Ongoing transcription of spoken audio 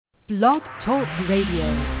Blog Talk Radio.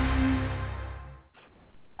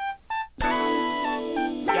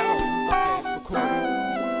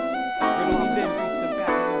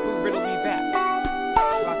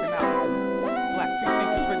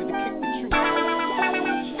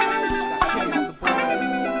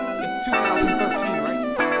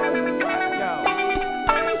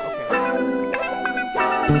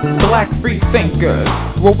 Black free thinkers,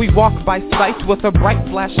 where we walk by sight with a bright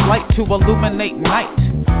flashlight to illuminate night.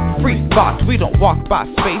 Free thought, we don't walk by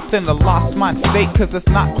space in a lost mind state, cause it's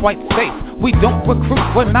not quite safe. We don't recruit,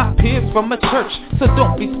 we're not peers from a church, so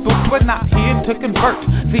don't be spooked, we're not here to convert.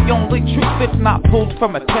 The only truth that's not pulled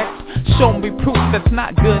from a text, show me proof that's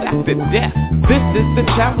not good after death. This is the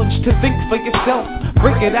challenge, to think for yourself.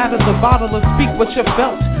 Break it out of the bottle and speak what you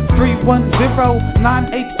felt.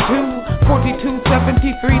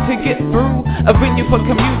 310-982-4273 to get through. A venue for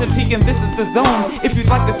community, and this is the zone. If you'd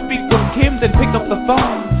like to speak with Kim, then pick up the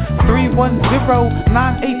phone.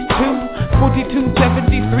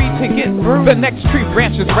 310-982-4273 to get through. The next tree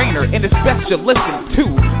branch is Rainer, and it's best you listen to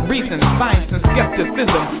reason, science, and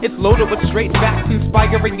skepticism. It's loaded with straight facts,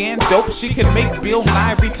 inspiring and dope. She can make Bill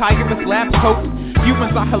Nye retire his lab coat.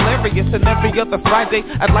 Humans are hilarious, and every other Friday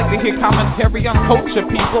I'd like to hear commentary on culture,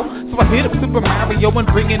 people. So I hit up Super Mario and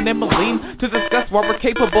bring in Emmeline to discuss why we're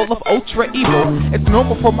capable of ultra evil. It's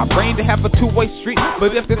normal for my brain to have a two-way street,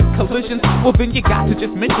 but if there's collisions, well then you got to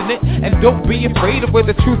just mention it. And don't be afraid of where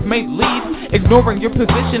the truth may lead, ignoring your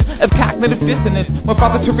position of cognitive dissonance. When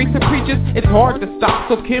Father Teresa preaches, it's hard to stop.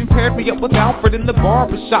 So Kim paired me up with Alfred in the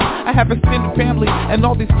barbershop. I have extended family in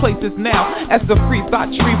all these places now, as the free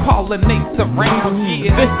thought tree pollinates around.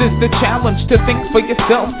 Yeah, this is the challenge, to think for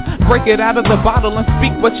yourself. Break it out of the bottle and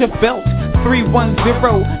speak what you felt.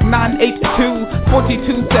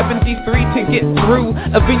 310-982-4273 to get through.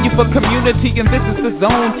 A venue for community, and this is the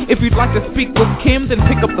zone. If you'd like to speak with Kim, then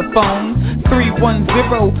pick up the phone.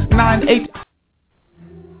 310-98.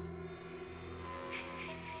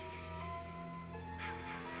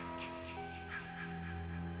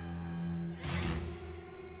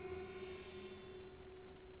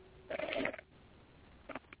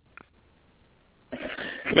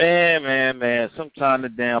 Man. Sometimes the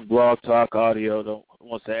damn Blog Talk audio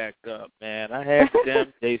wants to act up, man. I had the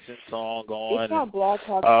damn Jason song going. It's not Blog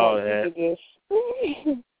Talk. I'm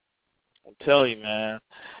telling you, man.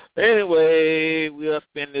 Anyway, we up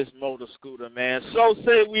in this motor scooter, man. So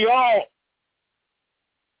say we all.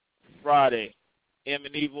 Friday, M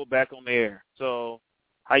and Evil back on the air. So,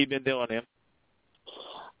 how you been doing, Em?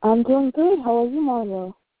 I'm doing good. How are you,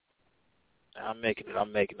 Mario? I'm making it.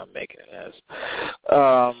 Yes.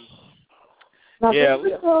 Now, yeah.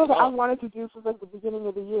 This is what I wanted to do since like the beginning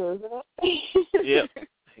of the year, isn't it?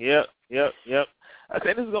 Yep. I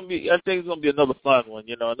think it's gonna be another fun one.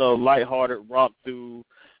 You know, another lighthearted romp through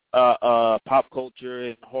pop culture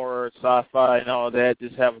and horror, sci-fi, and all that.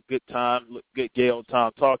 Just have a good time, good gay old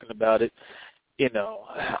time talking about it. You know,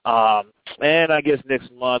 and I guess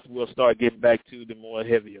next month we'll start getting back to the more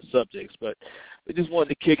heavier subjects. But we just wanted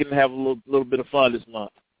to kick it and have a little bit of fun this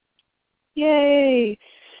month. Yay!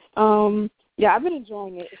 Yeah, I've been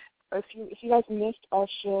enjoying it. If you guys missed our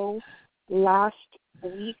show last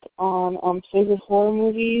week on favorite horror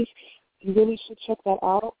movies, you really should check that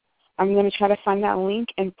out. I'm going to try to find that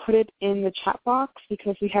link and put it in the chat box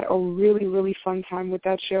because we had a really, really fun time with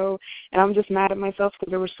that show. And I'm just mad at myself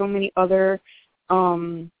because there were so many other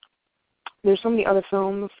films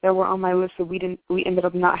that were on my list that we ended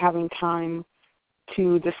up not having time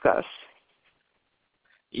to discuss.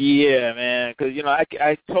 Yeah, man, because you know I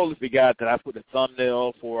totally forgot that I put a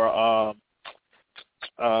thumbnail for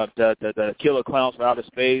the Killer Clowns from Outer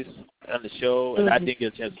Space on the show, and I didn't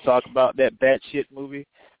get a chance to talk about that batshit movie.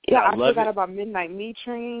 Yeah, I forgot about Midnight Meat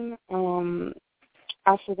Train.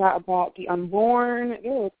 I forgot about The Unborn.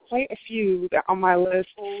 There were quite a few that on my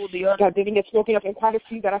list that didn't get spoken of, and quite a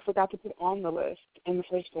few that I forgot to put on the list in the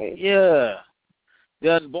first place. Yeah,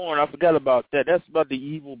 The Unborn. I forgot about that. That's about the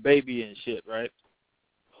evil baby and shit, right?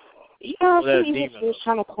 Yeah, she was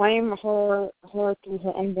trying to claim her through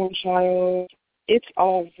her unborn child. It's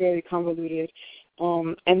all very convoluted.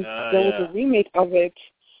 And there was a remake of it.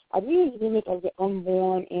 I believe it was a remake of The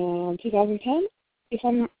Unborn in 2010.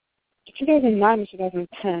 2009 or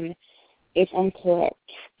 2010, if I'm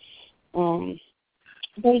correct.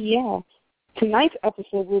 But yeah, tonight's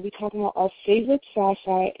episode we'll be talking about our favorite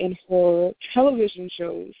sci-fi and horror television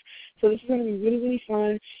shows. So this is going to be really, really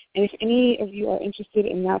fun. And if any of you are interested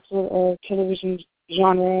in that sort of television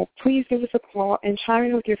genre, please give us a call and chime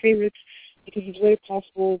in with your favorites because it's very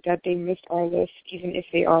possible that they missed our list, even if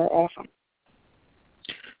they are awesome.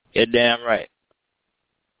 You're damn right.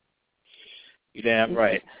 You damn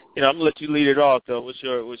right. You know, I'm gonna let you lead it off though. What's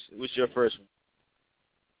your first one?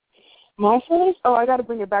 My first? Oh, I got to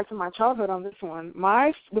bring it back to my childhood on this one.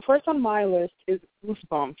 The first on my list is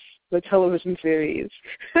Goosebumps, the television series.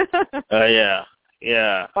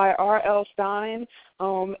 Yeah. By R.L. Stine.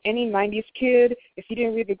 Any 90s kid, if you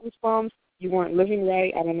didn't read the Goosebumps, you weren't living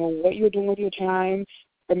right. I don't know what you were doing with your time.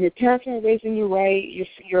 Your parents weren't raising you right.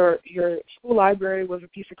 Your school library was a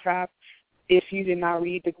piece of crap if you did not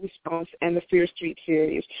read the Goosebumps and the Fear Street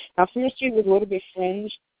series. Now, Fear Street was a little bit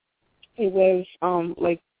fringe. It was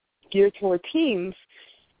geared toward teens,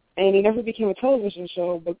 and it never became a television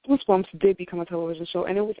show, but Goosebumps did become a television show,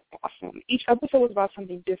 and it was awesome. Each episode was about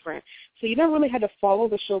something different, so you never really had to follow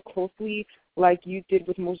the show closely like you did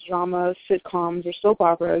with most dramas, sitcoms, or soap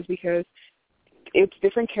operas, because it's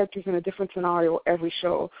different characters in a different scenario every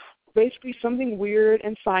show. Basically, something weird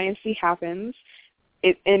and sciencey happens,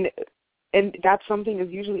 and that something is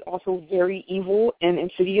usually also very evil and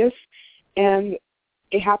insidious, and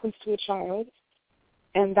it happens to a child,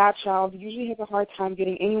 and that child usually has a hard time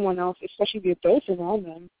getting anyone else, especially the adults around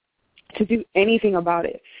them, to do anything about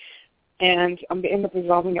it. And they end up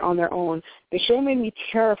resolving it on their own. The show made me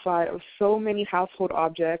terrified of so many household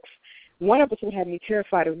objects. One episode had me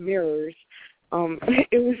terrified of mirrors.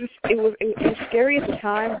 It was scary at the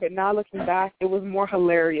time, but now looking back, it was more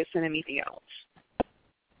hilarious than anything else.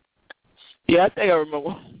 Yeah, I think I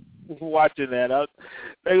remember watching that. I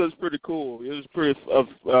think it was pretty cool. It was pretty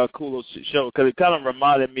cool show because it kind of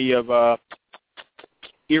reminded me of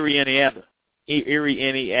Erie,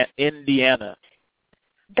 Indiana.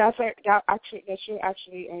 That show actually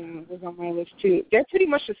was on my list too. They're pretty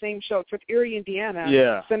much the same show, except Erie,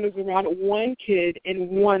 Indiana centers around one kid in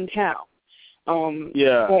one town.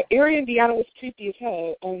 But Erie, Indiana was creepy as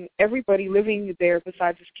hell, and everybody living there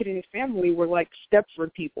besides this kid and his family were like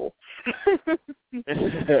Stepford people. Man,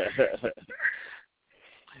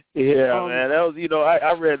 that was,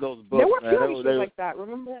 I read those books. There were shows like that.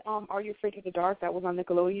 Remember, Are You Afraid of the Dark? That was on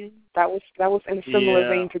Nickelodeon. That was in a similar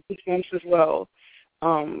vein to Goosebumps as well.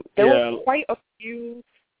 There were quite a few,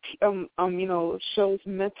 shows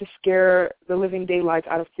meant to scare the living daylights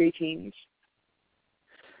out of preteens.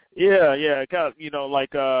 Yeah, kind of,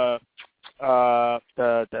 like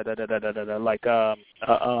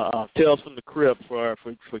Tales from the Crypt for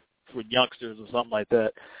youngsters or something like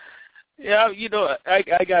that. Yeah, I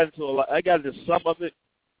got into a lot. I got into some of it.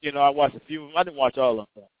 I watched a few of them. I didn't watch all of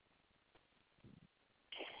them.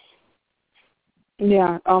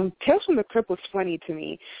 Yeah, Tales from the Crypt was funny to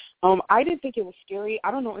me. I didn't think it was scary.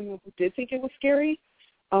 I don't know anyone who did think it was scary,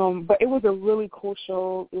 but it was a really cool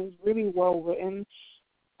show. It was really well written.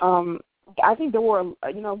 I think there were,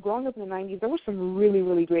 growing up in the 90s, there were some really,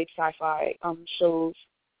 really great sci-fi shows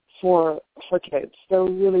for kids. There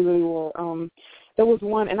really, really were. There was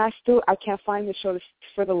one, and I can't find the show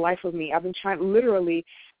for the life of me. I've been trying, literally,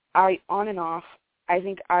 on and off. I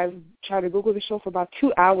think I've tried to Google the show for about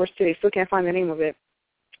 2 hours today. Still can't find the name of it.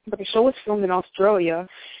 But the show was filmed in Australia,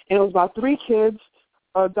 and it was about 3 kids,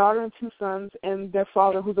 a daughter and 2 sons, and their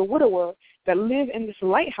father, who's a widower, that live in this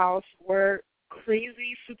lighthouse where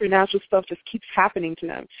crazy supernatural stuff just keeps happening to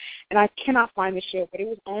them. And I cannot find the show, but it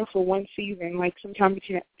was on for one season, like sometime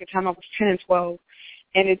between the time I was 10 and 12.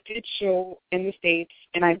 And it did show in the States,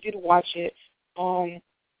 and I did watch it on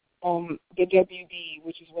the WB,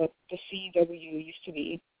 which is what the CW used to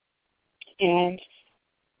be. And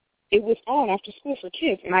it was on after school for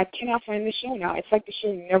kids, and I cannot find the show now. It's like the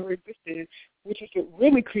show never existed, which is the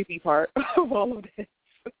really creepy part of all of this.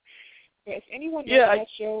 But if anyone knows that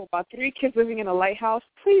show about 3 kids living in a lighthouse,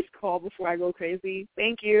 please call before I go crazy.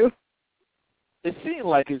 Thank you. It seemed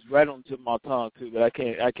like it's right on the tip of my tongue too, but I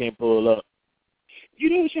can't pull it up. You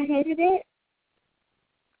know what I'm talking about?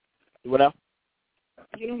 What now?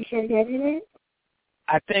 You know what I'm talking about?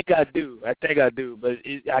 I think I do, but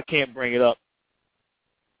I can't bring it up.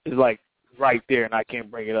 It's like right there, and I can't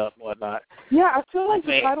bring it up and whatnot. Yeah, I feel like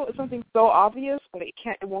the title is something so obvious, but it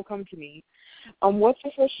won't come to me. What's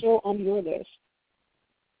the first show on your list?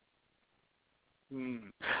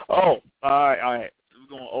 Oh, all right.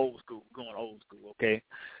 We're going old school, okay?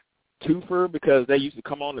 Twofer, because they used to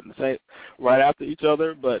come on at the same right after each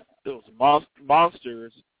other, but it was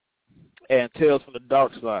Monsters and Tales from the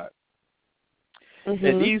Dark Side. Mm-hmm.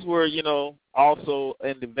 And these were, also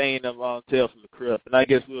in the vein of Tales from the Crypt. And I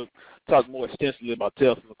guess we'll talk more extensively about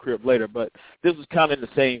Tales from the Crypt later. But this was kind of in the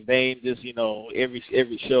same vein. Just,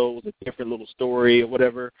 every show was a different little story or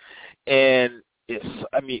whatever. And as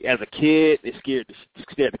a kid, it scared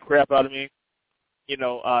the crap out of me.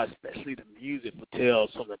 Especially the music for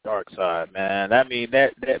Tales from the Dark Side, man. I mean,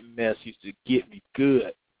 that mess used to get me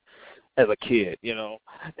good. as a kid, you know.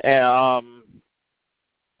 And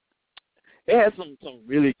it had some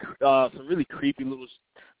really creepy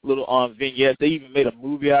little vignettes. They even made a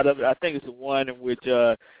movie out of it. I think it's the one in which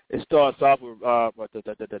it starts off with what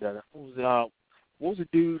was the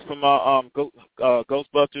dude from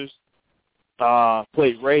Ghostbusters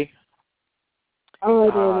played Ray. Oh,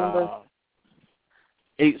 I don't remember.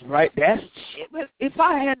 It's right. That's shit. If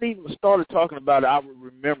I hadn't even started talking about it, I would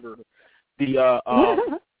remember the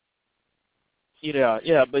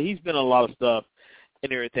yeah. But he's been in a lot of stuff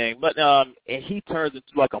and everything. But and he turns into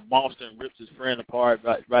like a monster and rips his friend apart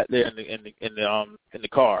right there in the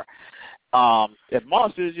car. And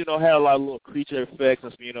monsters, you know, had a lot of little creature effects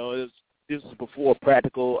and this was before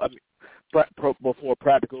practical. I mean, before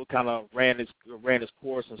practical kind of ran its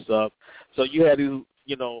course and stuff. So you had these,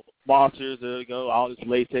 you know, monsters, all this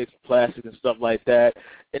latex, plastic, and stuff like that,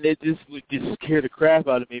 and it just would just scare the crap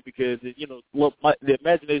out of me because the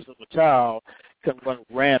imagination of a child can run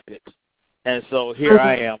rampant, and so here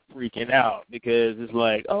I am freaking out because it's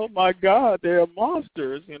like, oh my God, they're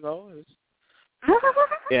monsters, you know, and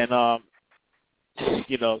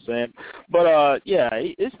you know what I'm saying? But, yeah,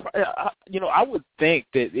 it's, I would think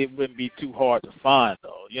that it wouldn't be too hard to find,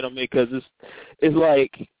 though, you know what I mean? Because it's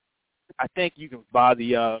like, I think you can buy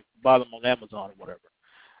them on Amazon or whatever.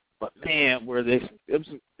 But, man, it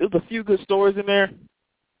was a few good stories in there.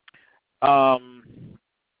 Some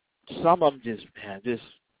of them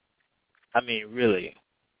really,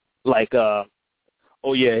 like, oh,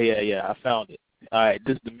 yeah, I found it. All right,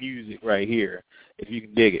 this is the music right here, if you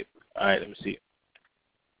can dig it. All right, let me see it.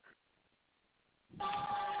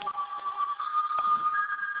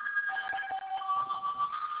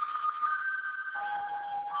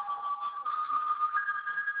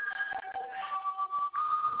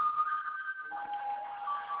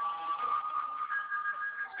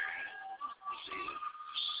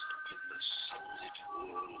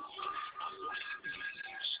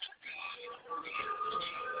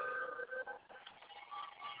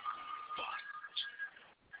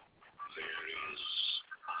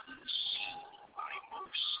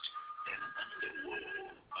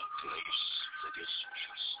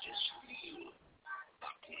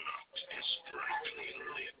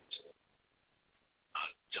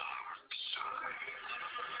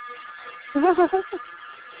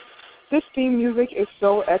 This theme music is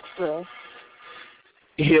so extra.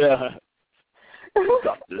 Yeah.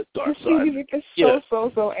 This theme music is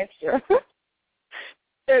so extra.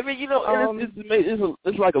 I mean, you know,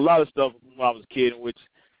 it's like a lot of stuff when I was a kid, in which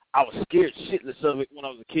I was scared shitless of it when I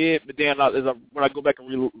was a kid. But then when I go back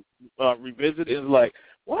and revisit it, it's like,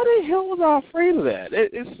 why the hell was I afraid of that?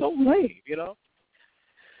 It's so lame, you know.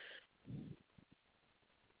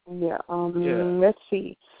 Yeah. Let's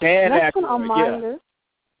see. Dan Next Aykroyd, one on my list.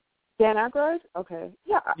 Dan Aykroyd? Okay.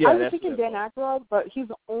 Yeah, I was thinking Dan Aykroyd, but he's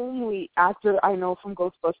the only actor I know from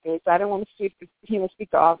Ghostbusters, so I don't want to speak the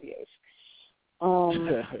obvious.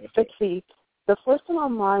 Let's see. The second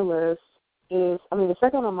on my list is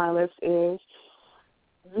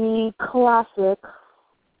the classic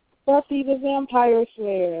Buffy the Vampire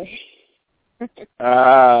Slayer.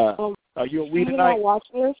 Are you a weed if you tonight? don't watch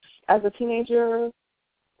this as a teenager,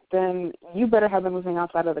 then you better have been moving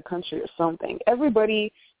outside of the country or something.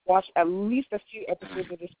 Everybody watched at least a few episodes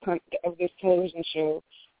of this television show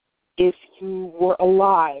if you were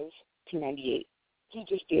alive in 1998. He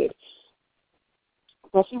just did.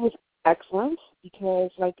 Buffy was excellent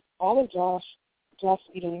because, like all of Joss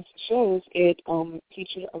Whedon's shows, it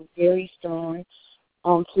featured a very strong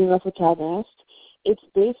female protagonist. It's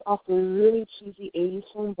based off the really cheesy 80s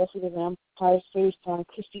film Buffy the Vampire Slayer starring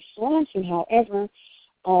Christy Swanson. However,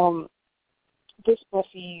 this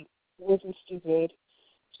Buffy wasn't stupid.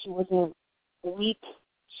 She wasn't weak.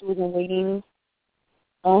 She wasn't waiting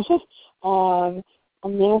on a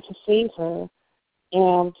man to save her.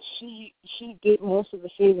 And she did most of the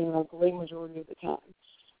saving a great majority of the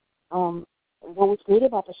time. What was great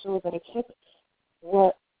about the show is that it took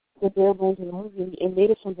what the bare bones in the movie and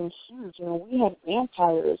made it something huge. You know, we had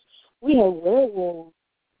vampires, we had werewolves,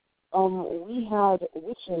 we had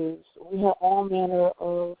witches, we had all manner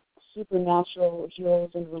of supernatural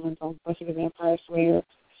heroes and villains on Buffy the Vampire Slayer.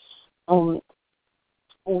 We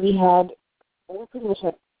pretty much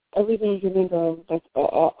had everything you can think of, like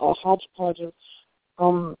a hodgepodge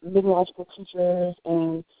of mythological creatures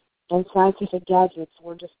and scientific gadgets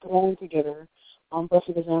were just thrown together on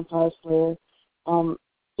Buffy the Vampire Slayer.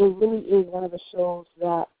 It really is one of the shows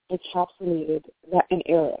that encapsulated an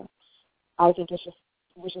era. I think it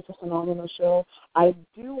was just a phenomenal show. I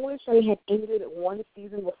do wish I had ended one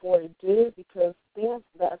season before it did because things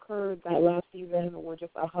that occurred that last season were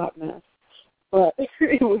just a hot mess. but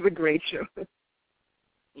it was a great show.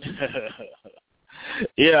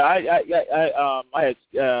 Yeah, I had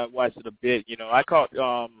watched it a bit. You know, I caught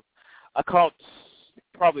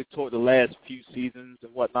probably toward the last few seasons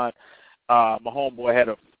and whatnot. My homeboy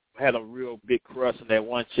had a real big crush on that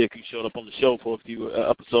one chick who showed up on the show for a few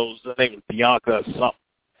episodes. Her name was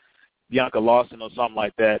Bianca Lawson or something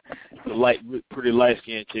like that. Pretty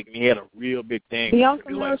light-skinned chick, and he had a real big thing. Bianca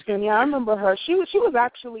Lawson, yeah, I remember her. She was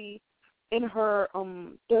actually in her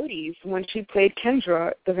 30s when she played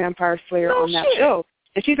Kendra, the Vampire Slayer, on that show.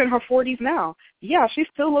 And she's in her 40s now. Yeah, she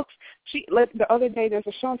still looks, like the other day, there's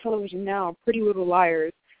a show on television now, Pretty Little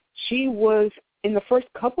Liars. She was in the first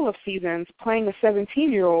couple of seasons playing a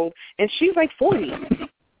 17-year-old, and she's like 40.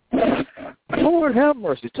 Lord have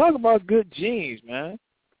mercy. Talk about good genes, man.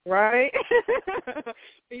 Right?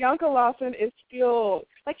 Bianca Lawson is still,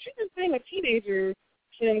 like, she's been playing a teenager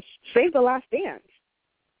since Save the Last Dance.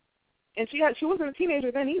 And she wasn't a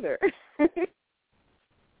teenager then either.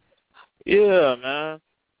 Yeah, man.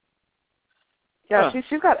 Yeah,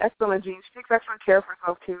 she's got excellent genes. She takes excellent care of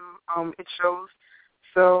herself too. It shows.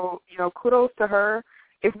 So, you know, kudos to her.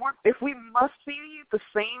 If we must see the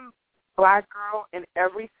same black girl in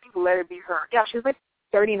everything, let it be her. Yeah, she's like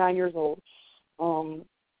 39 years old.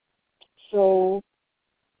 So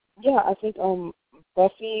yeah, I think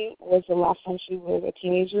Buffy was the last time she was a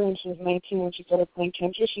teenager, and she was 19 when she started playing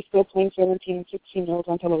Kendra. She's still playing 17 and 16-year-olds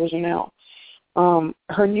on television now.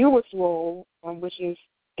 Her newest role, which is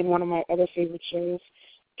in one of my other favorite shows,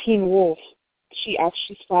 Teen Wolf, she's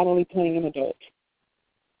finally playing an adult.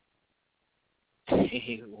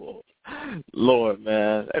 Teen Wolf, Lord,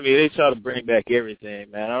 man. I mean, they try to bring back everything,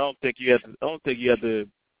 man. I don't think you have to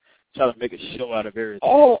try to make a show out of everything.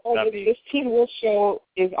 This Teen Wolf show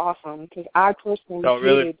is awesome because I personally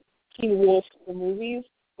hated Teen Wolf the movies,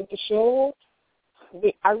 but the show,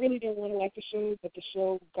 I really didn't want to like the show, but the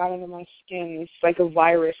show got under my skin. It's like a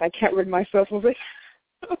virus. I can't rid myself of it.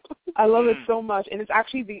 I love it so much, and it's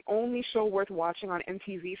actually the only show worth watching on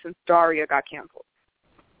MTV since Daria got canceled.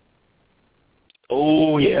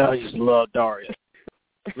 Oh, yeah, I just love Daria.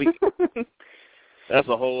 That's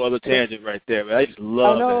a whole other tangent right there, man. I just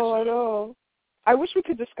love that show. I know. I wish we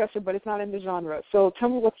could discuss it, but it's not in the genre. So tell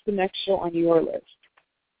me what's the next show on your list.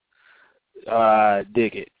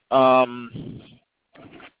 Dig it.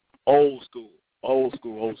 Old school.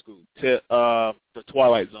 The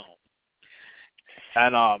Twilight Zone.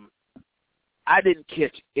 And I didn't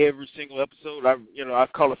catch every single episode. I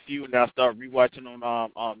caught a few, and I started rewatching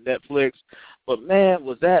on Netflix. But man,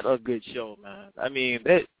 was that a good show, man? I mean,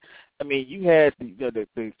 you had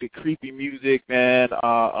the creepy music, man.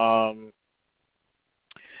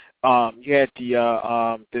 You had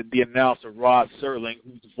the announcer Rod Serling,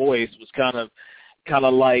 whose voice was kind of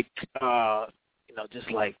like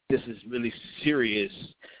just like, this is really serious,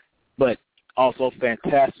 but also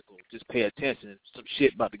fantastical. Just pay attention. Some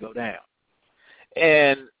shit about to go down.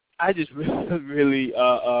 And I just really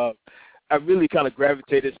kind of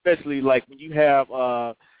gravitated, especially like when you have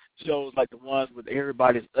shows like the ones where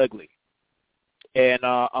everybody's ugly. And,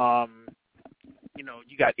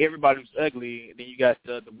 you got everybody who's ugly, and then you got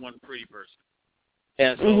the one pretty person.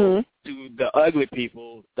 And so to the ugly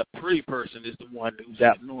people, the pretty person is the one who's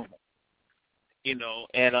abnormal.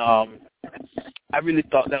 And I really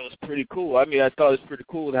thought that was pretty cool. I mean, I thought it was pretty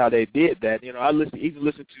cool how they did that. I even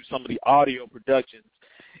listened to some of the audio productions,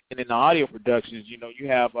 and in the audio productions, you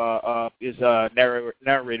have is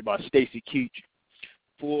narrated by Stacy Keach,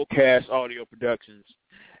 full cast audio productions,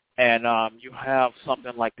 and you have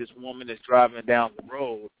something like this woman that's driving down the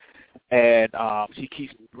road, and she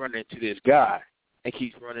keeps running into this guy. And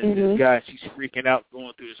keeps running into this guy, and she's freaking out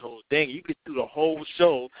going through this whole thing. You get through the whole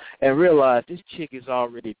show and realize this chick is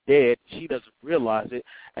already dead. She doesn't realize it,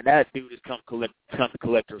 and that dude has come to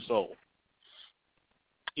collect her soul.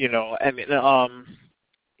 I mean,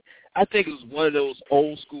 I think it was one of those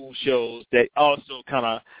old school shows that also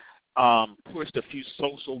kind of pushed a few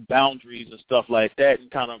social boundaries and stuff like that,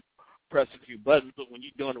 and kind of pressed a few buttons. But when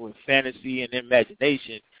you're doing it with fantasy and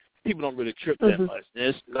imagination, people don't really trip that much.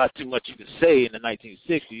 There's not too much you can say in the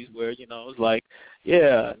 1960s where, it's like,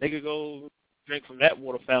 yeah, they could go drink from that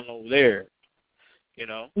water fountain over there,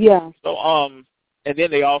 Yeah. So, and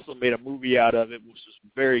then they also made a movie out of it, which was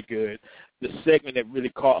very good. The segment that really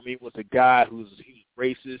caught me was a guy who's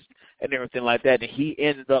racist and everything like that, and he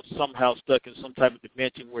ended up somehow stuck in some type of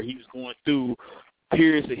dimension where he was going through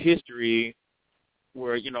periods of history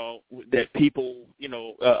where, that people,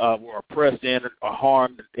 were oppressed in or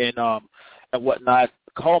harmed and whatnot,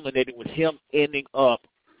 culminating with him ending up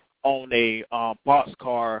on a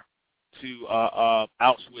boxcar to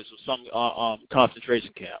Auschwitz or some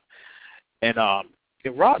concentration camp. And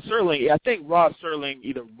Rod Serling, I think Rod Serling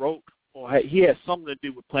either wrote or he had something to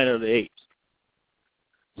do with Planet of the Apes.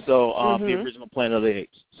 So the original Planet of the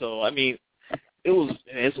Apes. So I mean,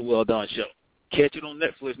 it's a well done show. Catch it on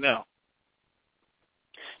Netflix now.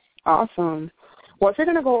 Awesome. Well, if you're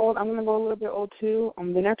gonna go old, I'm gonna go a little bit old too.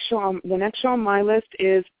 The next show on my list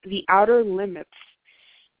is The Outer Limits.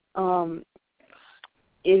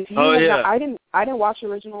 If you not, I didn't watch the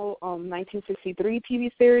original 1963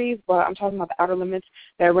 TV series, but I'm talking about The Outer Limits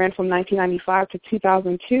that ran from 1995 to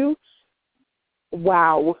 2002.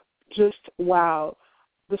 Wow, just wow.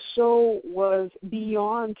 The show was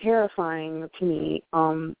beyond terrifying to me.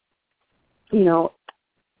 You know,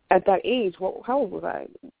 at that age, how old was I?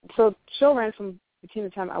 So the show ran from between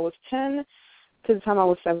the time I was 10 to the time I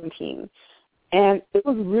was 17. And it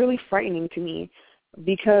was really frightening to me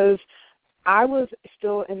because I was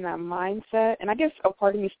still in that mindset, and I guess a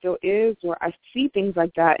part of me still is, where I see things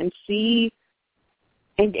like that and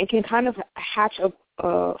can kind of hatch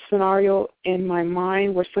a scenario in my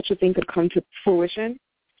mind where such a thing could come to fruition.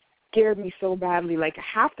 Scared me so badly. Like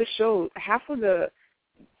half of the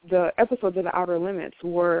episodes of The Outer Limits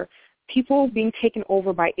were people being taken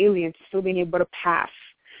over by aliens still being able to pass,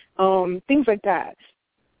 things like that.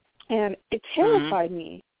 And it terrified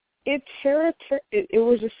me. It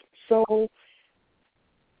was just so,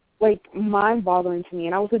 like, mind-boggling to me,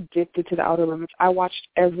 and I was addicted to The Outer Limits. I watched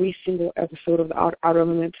every single episode of The Outer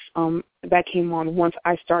Limits that came on. Once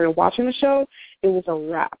I started watching the show, it was a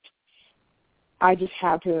wrap. I just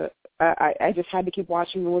had to keep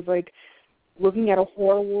watching. It was like looking at a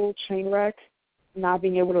horrible train wreck, not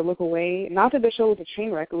being able to look away. Not that the show was a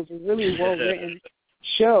train wreck. It was a really well-written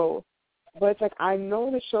show. But it's like, I know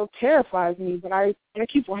the show terrifies me, but I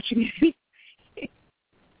keep watching it.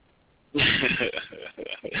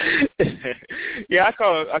 Yeah, I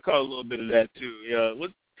caught a little bit of that too. Yeah,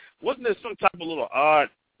 wasn't there some type of little odd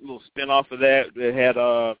little spinoff of that had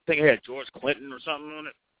I think it had George Clinton or something on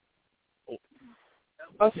it?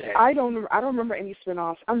 I don't remember any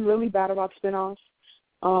spinoffs. I'm really bad about spinoffs.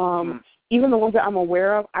 Even the ones that I'm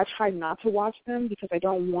aware of, I try not to watch them because I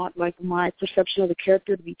don't want like my perception of the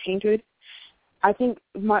character to be tainted. I think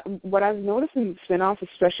what I've noticed in spinoffs,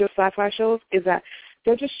 especially with sci-fi shows, is that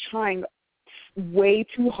they're just trying way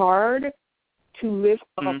too hard to live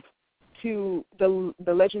up to the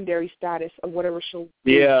legendary status of whatever show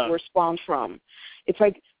were spawned from. It's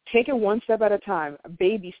like, take it one step at a time,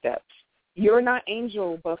 baby steps. You're not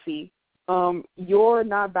Angel, Buffy. You're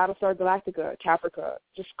not Battlestar Galactica, Caprica.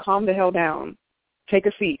 Just calm the hell down. Take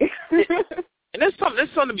a seat. And there's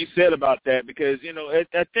something to be said about that because, you know,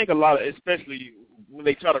 I think a lot of, especially when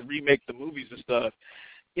they try to remake the movies and stuff,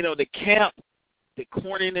 you know, the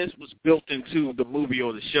corniness was built into the movie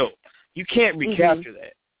or the show. You can't recapture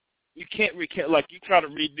that. You can't like you try to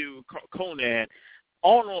redo Conan.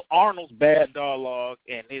 Arnold's bad dialogue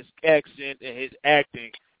and his accent and his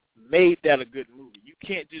acting made that a good movie. You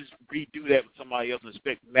can't just redo that with somebody else and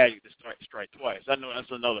expect magic to strike twice. I know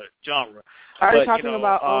that's another genre. Are you talking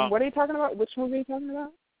about, what are you talking about? Which movie are you talking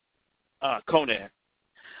about? Conan.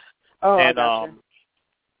 Oh, and, I gotcha.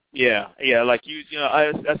 Yeah, like you know,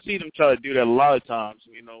 I see them try to do that a lot of times,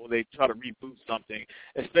 you know, when they try to reboot something,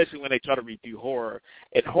 especially when they try to redo horror.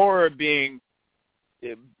 And horror being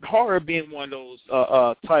one of those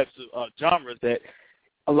types of genres that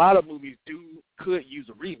a lot of movies could use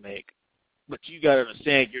a remake, but you got to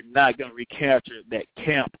understand you're not going to recapture that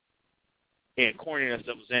camp and corniness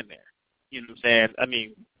that was in there. You know what I'm saying? I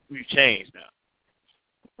mean, we've changed now.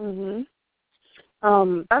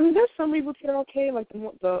 I mean, there's some reboots that are okay. Like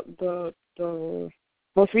the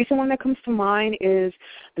most recent one that comes to mind is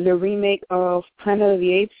the remake of Planet of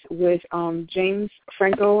the Apes with James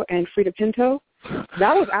Franco and Frida Pinto.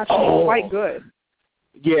 That was actually quite good.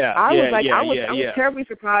 I was terribly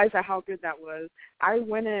surprised at how good that was. I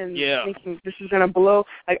went in thinking this is gonna blow.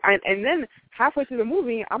 And then halfway through the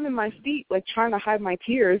movie, I'm in my seat, like trying to hide my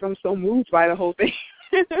tears. I'm so moved by the whole thing.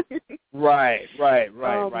 Right.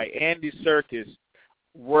 Andy Serkis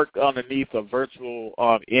worked underneath a virtual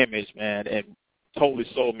image, man, and totally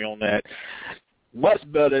sold me on that. Much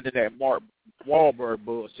better than that Mark Wahlberg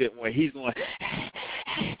bullshit when he's going.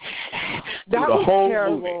 That the was whole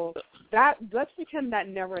terrible. Movie. Let's pretend that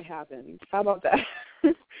never happened. How about that?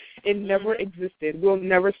 It never existed. We'll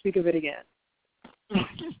never speak of it again.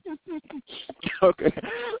 Okay.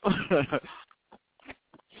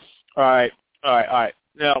 All right.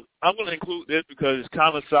 Now, I'm going to include this because it's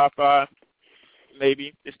kind of sci-fi,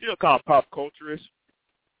 maybe. It's still kind of pop culture-ish.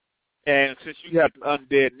 And since you have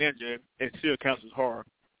Undead Ninja, it still counts as horror.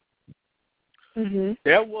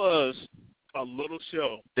 There was a little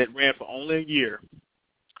show that ran for only a year.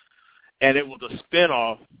 and it was a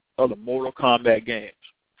spinoff of the Mortal Kombat games.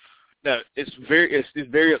 Now, it's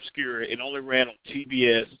very obscure. It only ran on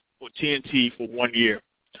TBS or TNT for 1 year,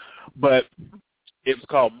 but it was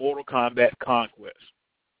called Mortal Kombat Conquest,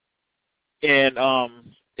 and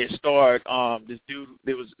it starred this dude.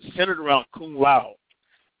 It was centered around Kung Lao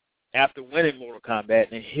after winning Mortal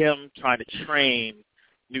Kombat, and him trying to train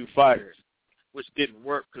new fighters, which didn't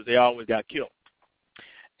work because they always got killed.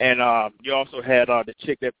 And you also had the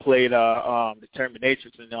chick that played the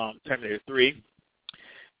Terminatrix in Terminator 3.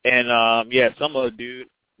 And, some other dude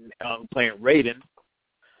playing Raiden.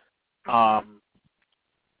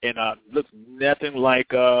 And looks nothing like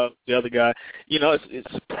the other guy. You know, it's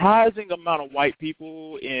a surprising amount of white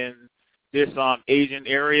people in this Asian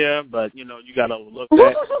area, but, you know, you got to overlook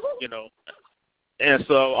that, you know. And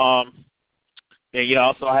so, and you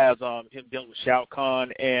also has him dealing with Shao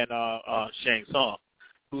Kahn and Shang Tsung,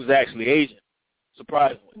 who's actually Asian,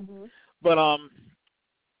 surprisingly. Mm-hmm. But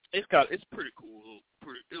it's pretty cool.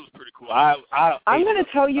 It was pretty cool. I'm going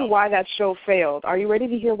to tell you why that show failed. Are you ready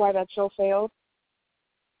to hear why that show failed?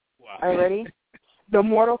 Wow. Are you ready? The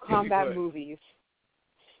Mortal Kombat movies.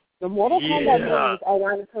 The Mortal Kombat movies are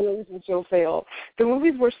why the television show failed. The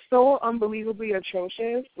movies were so unbelievably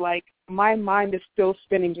atrocious. Like, my mind is still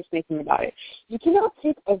spinning just thinking about it. You cannot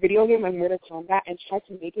take a video game like Mortal Kombat and try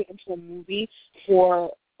to make it into a movie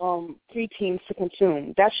for preteens to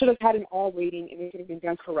consume. That should have had an R rating, and it should have been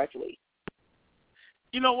done correctly.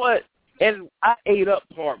 You know what? And I ate up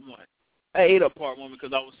part one.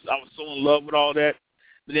 Because I was so in love with all that.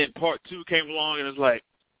 But then part 2 came along, and it's like,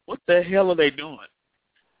 what the hell are they doing?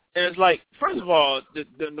 And it's like, first of all,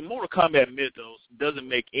 the Mortal Kombat mythos doesn't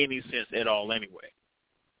make any sense at all anyway.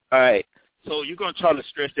 All right? So you're going to try to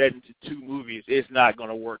stretch that into 2 movies. It's not going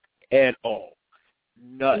to work at all.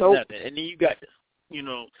 Nothing. And then you got, you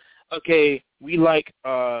know, okay, we like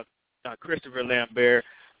Christopher Lambert.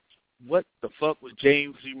 What the fuck was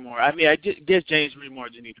James Remar? I mean, I guess James Remar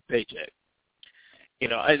just needs a paycheck. You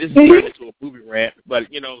know, this is turning into a movie rant,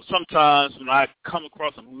 but, you know, sometimes when I come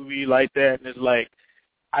across a movie like that, and it's like,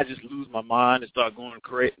 I just lose my mind and start going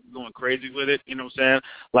crazy with it, you know what I'm saying?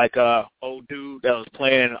 Like old dude that was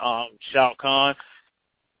playing Shao Kahn.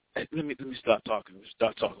 Let me stop talking.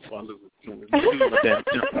 Before I lose my damn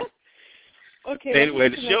temper. Okay, anyway,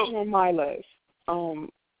 the show on my list.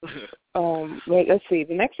 Let's see.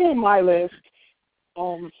 The next one on my list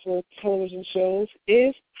for television shows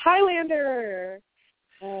is Highlander.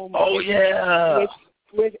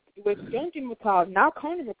 With Duncan MacLeod, now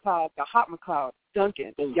Conan MacLeod, the hot MacLeod,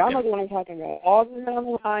 Duncan. Y'all know the one I'm talking about. All the way on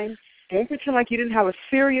the line. Don't pretend like you didn't have a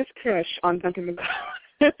serious crush on Duncan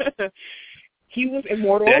MacLeod. He was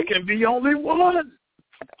immortal. There can be only one.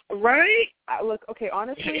 Right? Look, okay,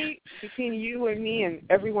 honestly, between you and me and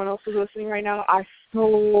everyone else who's listening right now, I so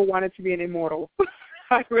wanted to be an immortal.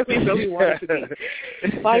 I really, really wanted to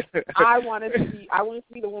be. Like, I wanted to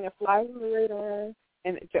be the one that flies on the radar,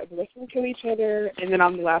 and the rest of them kill each other, and then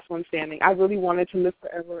I'm the last one standing. I really wanted to live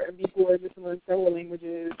forever and be gorgeous and learn several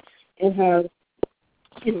languages and have,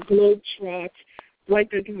 you know, globe trot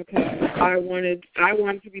like Duncan MacLeod. I wanted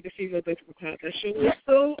to be the female Duncan MacLeod. That show was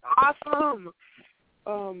so awesome.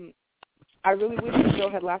 I really wish the show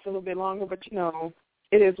had lasted a little bit longer, but, you know,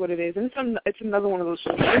 it is what it is. And it's another one of those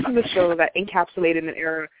shows. This is a show that encapsulated an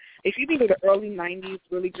era. If you think of the early 90s,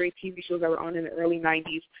 really great TV shows that were on in the early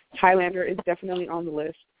 90s, Highlander is definitely on the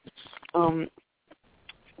list.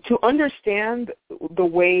 To understand the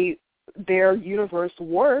way their universe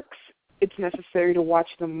works, it's necessary to watch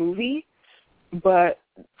the movie, but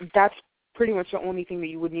that's pretty much the only thing that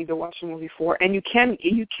you would need to watch the movie for. And you can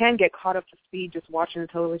get caught up to speed just watching a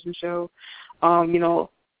television show. You know,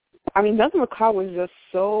 I mean, Duncan MacLeod was just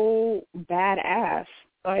so badass.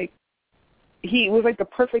 Like, he was like the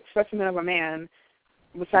perfect specimen of a man,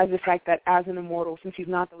 besides the fact that as an immortal, since he's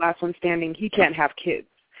not the last one standing, he can't have kids.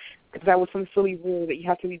 Because that was some silly rule that you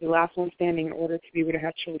have to be the last one standing in order to be able to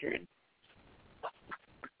have children.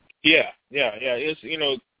 Yeah. It's, you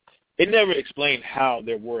know, it never explained how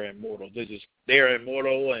they were immortal. They're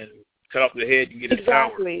immortal, and cut off the head, you get his power.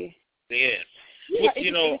 Exactly. The end. Yeah, which,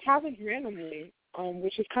 you know, it happens randomly,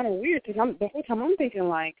 which is kind of weird, because the whole time I'm thinking,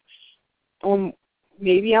 like,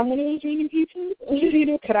 maybe I'm one of those random people. You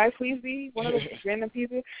know, could I please be one of those random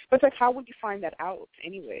people? But it's like, how would you find that out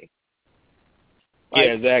anyway? Like,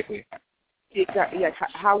 yeah, exactly.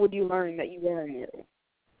 How would you learn that you were immortal?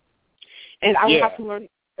 And I would have to learn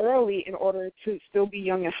early in order to still be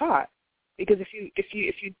young and hot. Because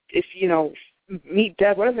if you know, meet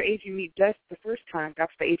death, whatever age you meet death the first time,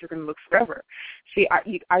 that's the age you're going to look forever. See,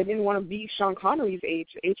 I didn't want to be Sean Connery's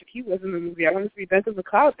age, the age that he was in the movie. I wanted to be Bent of the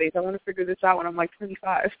Cloud age. I want to figure this out when I'm like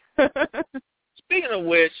 25. Speaking of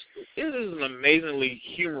which, this is an amazingly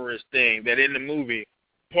humorous thing that in the movie,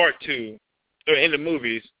 part 2, or in the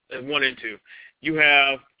movies, 1 and 2, you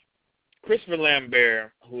have Christopher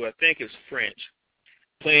Lambert, who I think is French,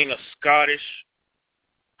 playing a Scottish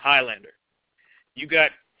Highlander. You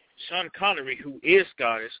got Sean Connery, who is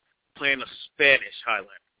Scottish, playing a Spanish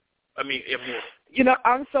Highlander. I mean, immortal. You know,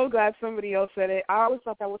 I'm so glad somebody else said it. I always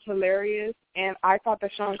thought that was hilarious, and I thought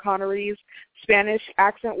that Sean Connery's Spanish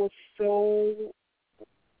accent was so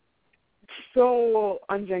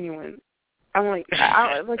ungenuine. I'm like,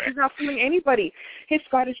 he's not fooling anybody. His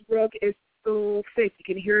Scottish brogue is so thick. You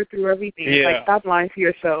can hear it through everything. Yeah. Like, stop lying to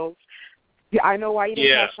yourselves. Yeah, I know why you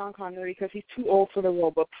didn't cast Sean Connery, because he's too old for the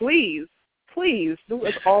role, but please, do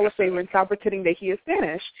us all a favor and stop pretending that he is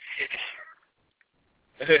Spanish.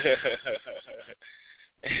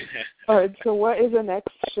 All right, so what is the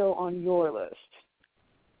next show on your list?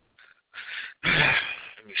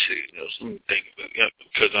 Let me see. Let me think about it,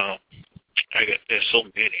 because there's so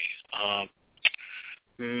many.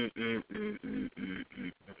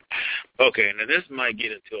 Okay, now this might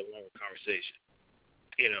get into a longer conversation,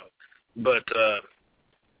 but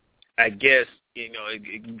I guess you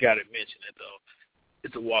got to mention it though.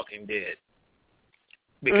 It's The Walking Dead,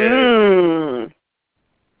 because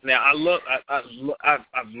now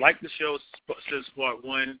I've liked the show since part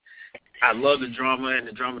 1. I love the drama,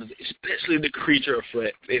 especially the creature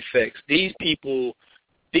effects. These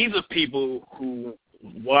are people who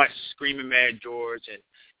watched Screaming Mad George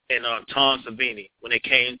and Tom Savini when it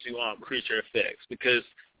came to creature effects, because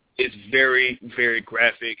it's very, very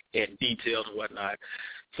graphic and detailed and whatnot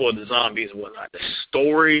for the zombies and whatnot. The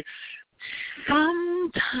story,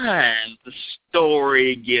 sometimes the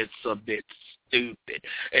story gets a bit stupid,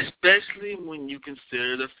 especially when you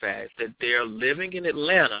consider the fact that they're living in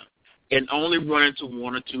Atlanta and only run into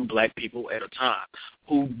 1 or 2 black people at a time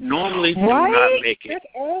who normally do not make it. That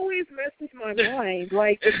always messes my mind.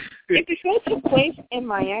 Like, if the show took place in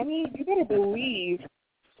Miami, you better believe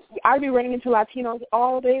I'd be running into Latinos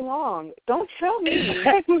all day long. Don't tell me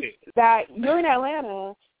that you're in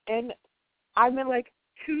Atlanta and I've met like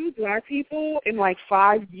 2 black people in like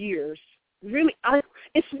 5 years. Really,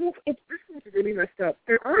 it's really messed up.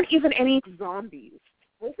 There aren't even any zombies.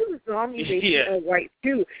 Most of the zombies are white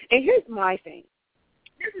too. And here's my thing.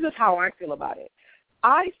 This is just how I feel about it.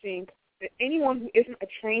 I think that anyone who isn't a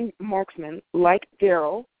trained marksman like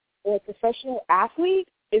Daryl or a professional athlete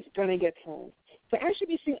is going to get turned. So I should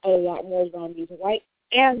be seeing a lot more zombies, white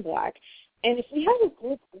and black. And if we have a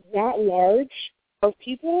group that large of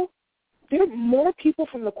people, more people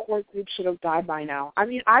from the core group should have died by now. I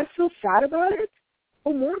mean, I feel sad about it,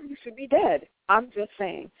 but more of you should be dead. I'm just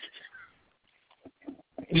saying.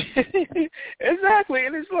 Exactly,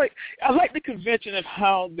 and it's like, I like the convention of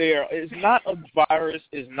how it's not a virus,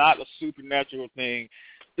 it's not a supernatural thing,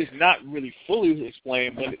 it's not really fully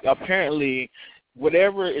explained, but apparently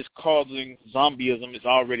whatever is causing zombieism is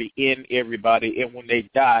already in everybody, and when they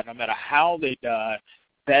die, no matter how they die,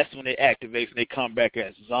 that's when it activates and they come back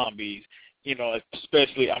as zombies.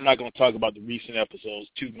 Especially, I'm not going to talk about the recent episodes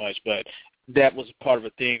too much, but that was part of a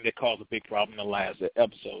thing that caused a big problem in the last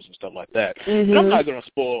episodes and stuff like that. Mm-hmm. And I'm not going to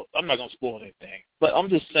spoil anything, but I'm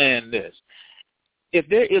just saying this. If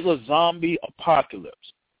there is a zombie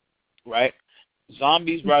apocalypse, right,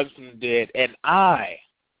 zombies rising from the dead, and I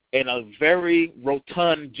and a very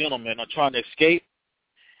rotund gentleman are trying to escape,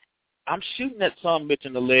 I'm shooting that son bitch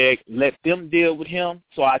in the leg, let them deal with him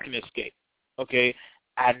so I can escape, okay?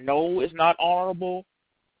 I know it's not honorable,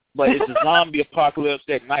 but it's a zombie apocalypse.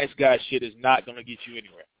 That nice guy shit is not going to get you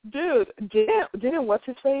anywhere. Dude, didn't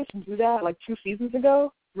What's-His-Face do that like 2 seasons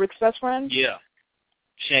ago? Rick's best friend? Yeah.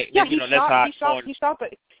 Yeah, he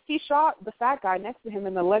shot the fat guy next to him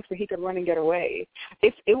in the leg so he could run and get away.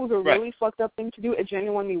 It was a really fucked up thing to do. It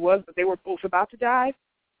genuinely was, but they were both about to die.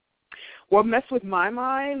 What messed with my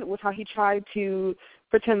mind was how he tried to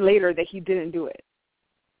pretend later that he didn't do it.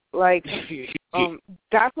 Like,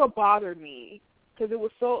 that's what bothered me,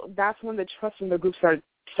 because that's when the trust in the group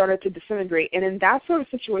started to disintegrate. And in that sort of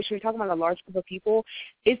situation, we're talking about a large group of people,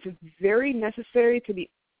 it's very necessary to be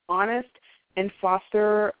honest and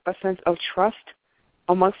foster a sense of trust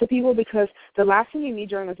amongst the people, because the last thing you need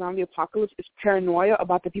during a zombie apocalypse is paranoia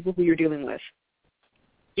about the people who you're dealing with.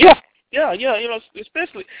 Yeah,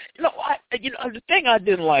 especially, the thing I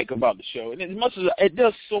didn't like about the show, and as much as it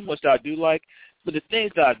does so much that I do like, but the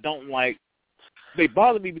things that I don't like, they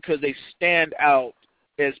bother me because they stand out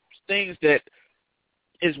as things that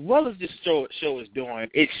as well as this show is doing,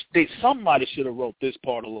 somebody should have wrote this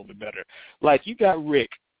part a little bit better. Like, you got Rick,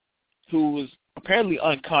 who was apparently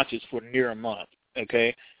unconscious for near a month,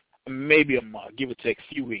 okay? Maybe a month, give or take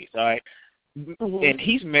a few weeks, all right? Mm-hmm. And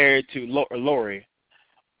he's married to Lori.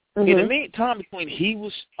 Mm-hmm. In the meantime, between he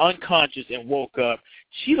was unconscious and woke up,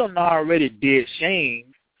 she done already did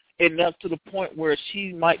Shane enough to the point where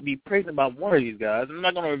she might be pregnant by one of these guys. I'm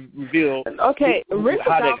not going to reveal. Okay, Rick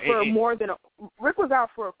was out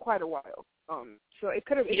for quite a while. So it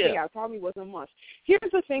could have. Yeah, it probably wasn't much.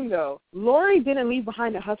 Here's the thing, though. Lori didn't leave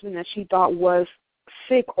behind a husband that she thought was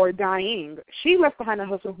sick or dying. She left behind a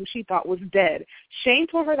husband who she thought was dead. Shane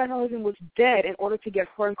told her that her husband was dead in order to get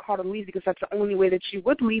her and Carl to leave, because that's the only way that she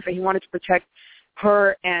would leave, and he wanted to protect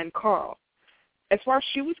her and Carl. As far as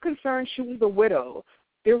she was concerned, she was a widow.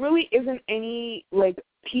 There really isn't any,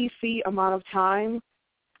 PC amount of time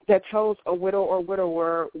that tells a widow or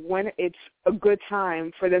widower when it's a good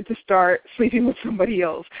time for them to start sleeping with somebody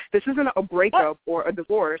else. This isn't a breakup or a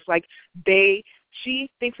divorce.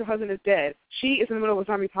 She thinks her husband is dead. She is in the middle of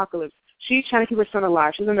a zombie apocalypse. She's trying to keep her son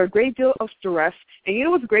alive. She's under a great deal of stress. And you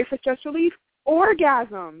know what's great for stress relief?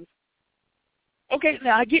 Orgasms. Okay,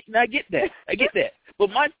 now I get that. But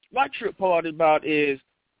my trip part about is,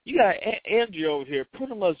 you got Andrew over here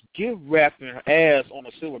pretty much gift-wrapping her ass on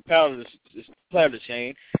a silver platter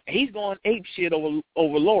chain, and he's going ape shit over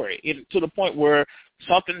Lori, to the point where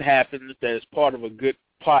something happens that is part of a good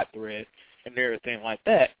plot thread and everything like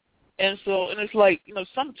that. And it's like,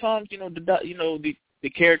 sometimes, the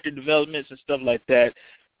character developments and stuff like that,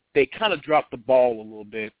 they kind of drop the ball a little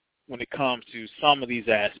bit when it comes to some of these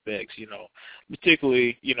aspects,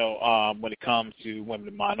 particularly, when it comes to women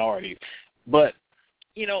and minorities. But,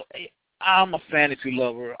 I'm a fantasy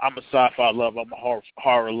lover. I'm a sci-fi lover. I'm a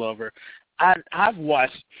horror lover. I've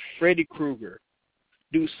watched Freddy Krueger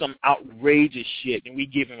do some outrageous shit, and we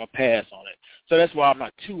give him a pass on it. So that's why I'm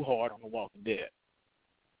not too hard on The Walking Dead.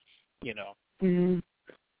 Mm-hmm.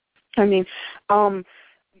 I mean,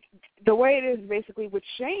 the way it is basically with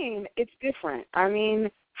Shane, it's different. I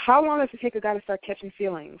mean, how long does it take a guy to start catching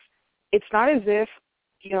feelings? It's not as if,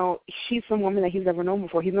 she's some woman that he's never known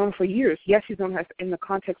before. He's known her for years. Yes, he's known her in the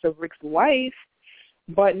context of Rick's wife,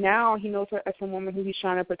 but now he knows her as some woman who he's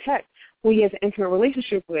trying to protect, who he has an intimate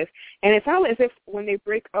relationship with. And it's not as if when they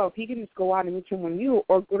break up, he can just go out and meet someone new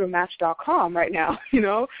or go to Match.com right now,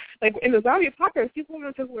 Like, in the zombie apocalypse, people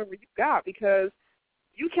want to take whoever you got, because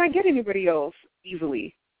you can't get anybody else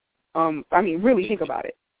easily. Really think about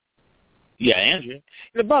it. Yeah, Andrew.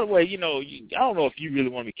 And by the way, I don't know if you really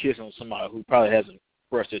want to be kissing on somebody who probably hasn't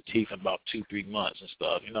brushed their teeth in about 2-3 months and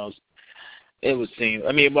stuff. It would seem.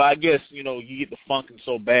 But I guess you get the funking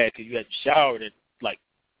so bad because you hadn't showered in like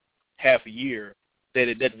half a year that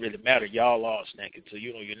it doesn't really matter. Y'all all stinking, so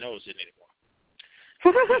you don't even notice it anymore.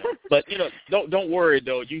 But don't worry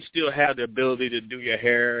though. You still have the ability to do your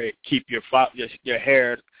hair, and keep your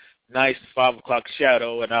hair nice 5 o'clock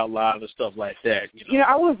shadow and outline and stuff like that.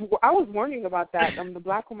 I was wondering about that. The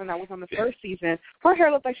black woman that was on the first season, her hair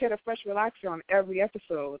looked like she had a fresh relaxer on every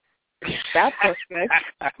episode. That's suspect.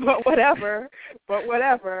 But whatever.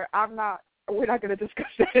 We're not going to discuss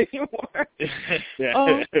that anymore.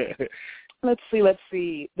 Let's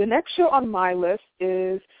see. The next show on my list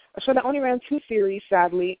is a show that only ran 2 series,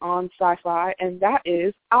 sadly, on Sci-Fi, and that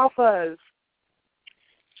is Alphas.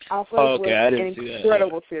 Alphas was an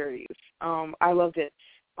incredible series. I loved it.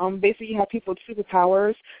 Basically, you have people with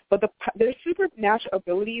superpowers, but their supernatural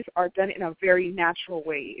abilities are done in a very natural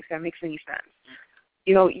way, if that makes any sense.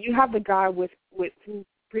 You have the guy with who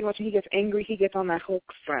pretty much, he gets angry, he gets on that Hulk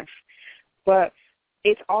strength. But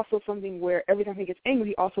it's also something where every time he gets angry,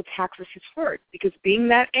 he also taxes his heart, because being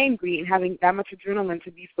that angry and having that much adrenaline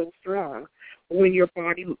to be so strong, when your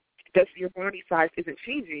body size isn't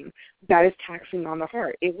changing, that is taxing on the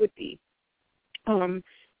heart. It would be.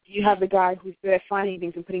 You have the guy who's good at finding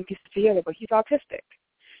things and putting pieces together, but he's autistic.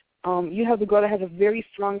 You have the girl that has a very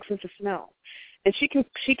strong sense of smell, and she can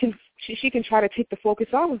try to take the focus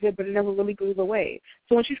off of it, but it never really goes away.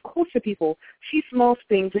 So when she's close to people, she smells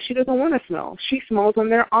things that she doesn't want to smell. She smells on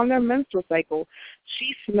their menstrual cycle.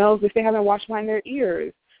 She smells if they haven't washed behind their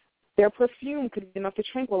ears. Their perfume could be enough to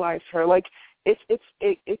tranquilize her.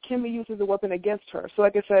 It can be used as a weapon against her. So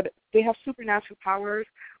like I said, they have supernatural powers,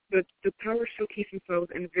 but the powers showcase themselves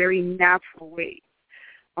in very natural ways.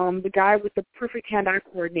 The guy with the perfect hand-eye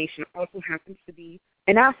coordination also happens to be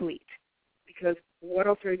an athlete, because what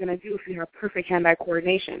else are you going to do if you have perfect hand-eye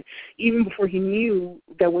coordination? Even before he knew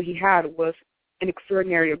that what he had was an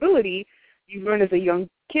extraordinary ability, you learn as a young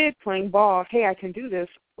kid playing ball, hey, I can do this.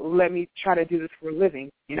 Let me try to do this for a living,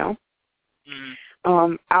 Mm-hmm.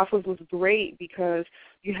 Alpha's was great because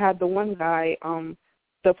you had the one guy,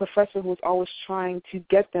 the professor who was always trying to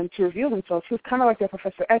get them to reveal themselves. He was kind of like their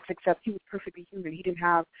Professor X, except he was perfectly human. He didn't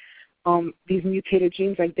have these mutated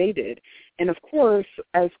genes like they did. And, of course,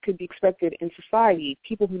 as could be expected in society,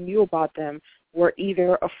 people who knew about them were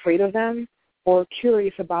either afraid of them or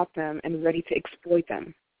curious about them and ready to exploit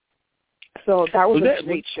them. So that was a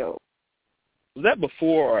great show. Was that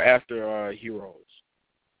before or after Heroes?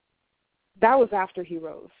 That was after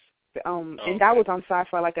Heroes. And that was on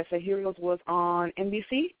Sci-Fi. Like I said, Heroes was on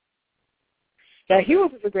NBC. Yeah,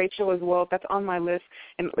 Heroes is a great show as well. That's on my list.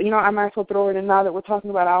 And, I might as well throw it in now that we're talking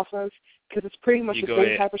about alphas because it's pretty much the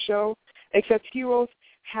same type of show, except Heroes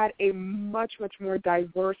had a much, much more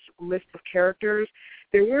diverse list of characters.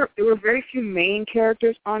 There were very few main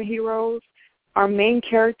characters on Heroes. Our main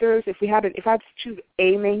characters, if I had to choose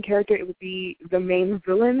a main character, it would be the main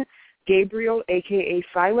villain, Gabriel, a.k.a.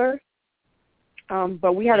 Siler.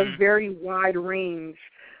 But we had a very wide range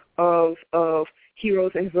of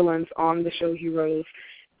heroes and villains on the show Heroes.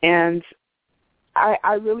 And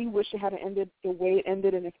I really wish it had ended the way it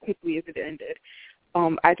ended and as quickly as it ended.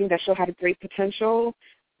 I think that show had a great potential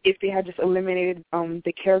if they had just eliminated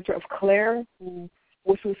the character of Claire, who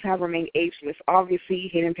was supposed to have remained ageless. Obviously,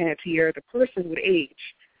 Hayden Panettiere, the person, would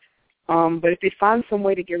age. But if they found some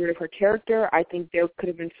way to get rid of her character, I think there could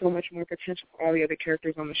have been so much more potential for all the other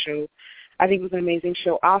characters on the show. I think it was an amazing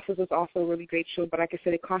show. Alphas was also a really great show, but like I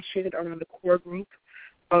said, it concentrated around the core group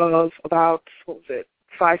of about,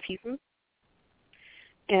 5 people.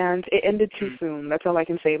 And it ended too soon. That's all I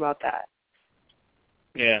can say about that.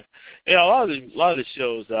 Yeah. A lot of the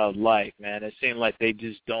shows I like, man, it seems like they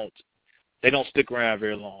just don't stick around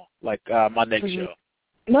very long, like my next show.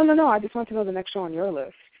 No. I just want to know the next show on your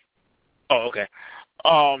list. Oh, okay.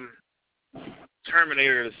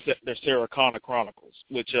 Terminator: The Sarah Connor Chronicles,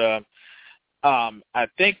 which I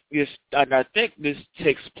think this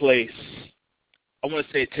takes place. I want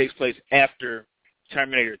to say it takes place after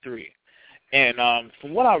Terminator 3, and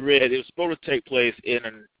from what I read, it was supposed to take place in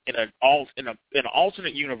an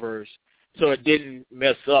alternate universe, so it didn't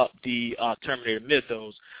mess up the Terminator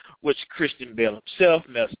mythos, which Christian Bale himself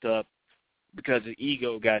messed up because his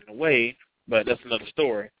ego got in the way. But that's another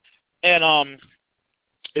story. And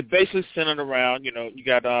it basically centered around, you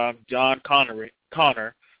got John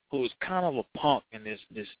Connor, who is kind of a punk in this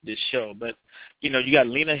show. But, you got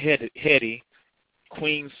Lena Headey,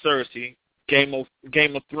 Queen Cersei, Game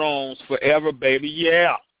of Thrones, forever, baby,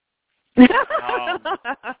 yeah. You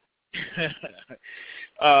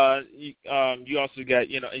also got,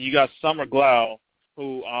 you got Summer Glau,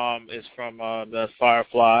 who is from the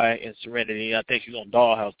Firefly and Serenity. I think she's on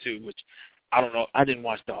Dollhouse, too, which I don't know. I didn't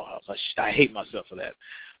watch Dollhouse. I hate myself for that.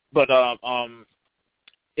 But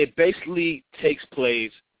it basically takes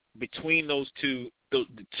place between those two, the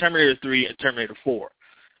Terminator 3 and Terminator 4.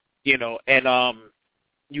 And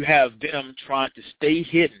you have them trying to stay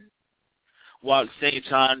hidden while at the same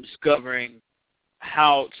time discovering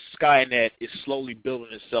how Skynet is slowly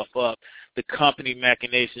building itself up, the company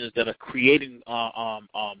machinations that are creating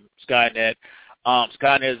Skynet.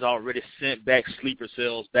 Skynet has already sent back sleeper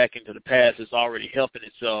cells back into the past. It's already helping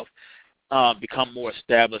itself become more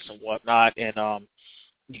established and whatnot. And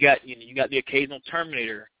you got the occasional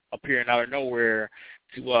Terminator appearing out of nowhere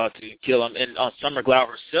to kill him. And Summer Glau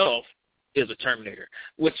herself is a Terminator,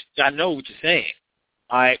 which I know what you're saying.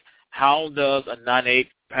 All right, how does a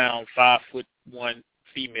 98-pound, 5'1"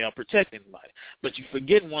 female protect anybody? But you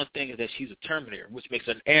forget one thing is that she's a Terminator, which makes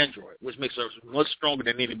her an android, which makes her much stronger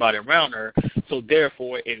than anybody around her. So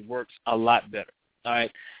therefore, it works a lot better. All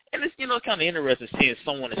right, and it's kind of interesting seeing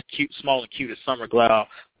someone as cute, small and cute as Summer Glau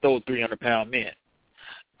throw 300-pound men.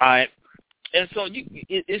 All right, and so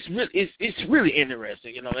it's really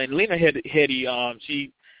interesting, And Lena Headey,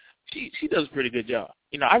 she does a pretty good job.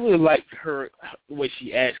 I really like her the way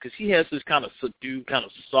she acts because she has this kind of subdued, kind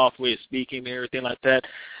of soft way of speaking and everything like that.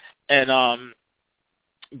 And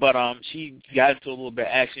but she got into a little bit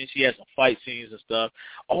of action. She had some fight scenes and stuff.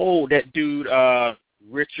 Oh, that dude,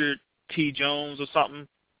 Richard T. Jones or something,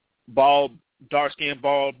 bald, dark-skinned,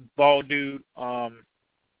 bald dude.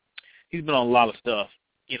 He's been on a lot of stuff.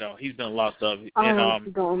 He's been on a lot of stuff. I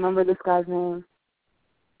don't remember this guy's name.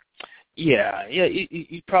 Yeah.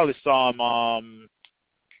 You probably saw him.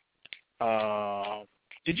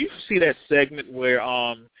 Did you see that segment where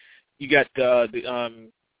you got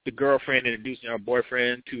the girlfriend introducing her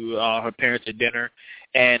boyfriend to her parents at dinner,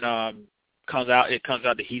 and it comes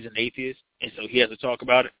out that he's an atheist, and so he has to talk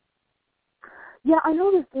about it? Yeah, I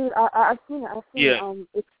know this dude. I've seen it. Yeah.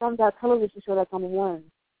 It's from that television show that's on the One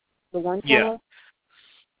channel.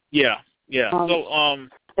 Yeah. So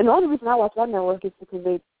And the only reason I watch that network is because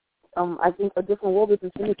they, I think A Different World is in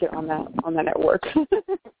syndicate on that network.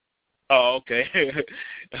 Oh, okay.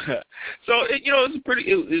 So it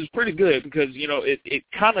was pretty good because it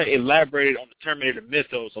kind of elaborated on the Terminator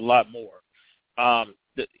mythos a lot more. And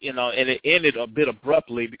it ended a bit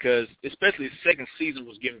abruptly because especially the second season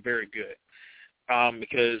was getting very good.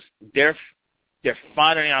 Because they're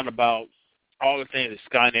finding out about all the things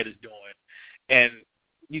that Skynet is doing, and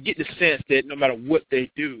you get the sense that no matter what they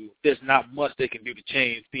do, there's not much they can do to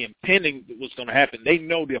change the impending what's going to happen. They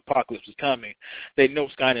know the apocalypse is coming. They know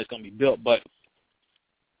Skynet is going to be built, but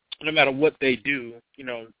no matter what they do,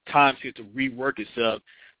 time seems to rework itself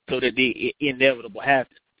so that the inevitable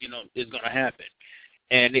happens. Is going to happen.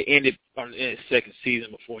 And it ended on the second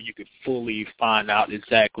season before you could fully find out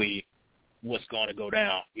exactly what's going to go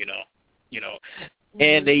down,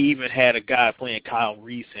 And they even had a guy playing Kyle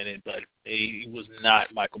Reese in it, but he was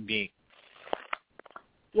not Michael Biehn.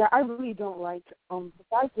 Yeah, I really don't like,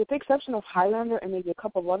 besides with the exception of Highlander and maybe a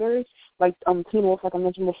couple of others, like Teen Wolf, like I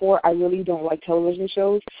mentioned before, I really don't like television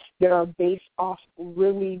shows that are based off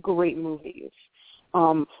really great movies.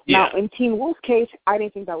 Now, in Teen Wolf's case, I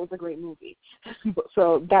didn't think that was a great movie,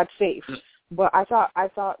 so that's safe. But I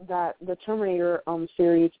thought that the Terminator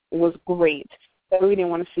series was great. I really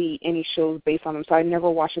didn't want to see any shows based on them, so I never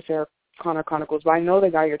watched the Sarah Connor Chronicles. But I know the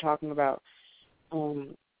guy you're talking about.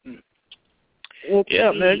 Man,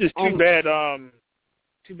 it's just too bad.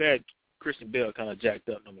 Too bad Christian Bale kind of jacked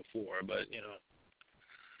up number 4, but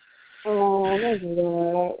Oh, don't do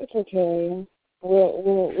that. It's okay.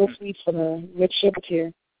 We'll sleep for the Mitch Shepard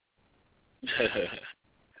here.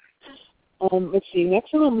 Let's see.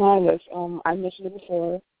 Next on my list, I mentioned it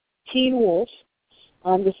before, Teen Wolf.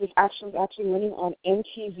 This is actually running on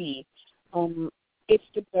MTV. It's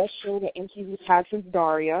the best show that MTV's had since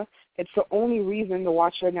Daria. It's the only reason to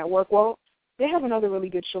watch their network. Well, they have another really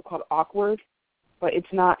good show called Awkward, but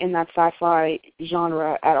it's not in that sci-fi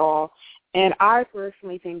genre at all. And I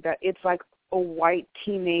personally think that it's like a white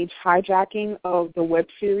teenage hijacking of the web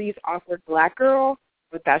series Awkward Black Girl,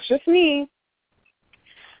 but that's just me.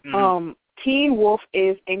 Mm-hmm. Teen Wolf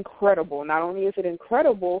is incredible. Not only is it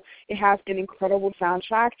incredible, it has an incredible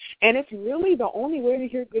soundtrack, and it's really the only way to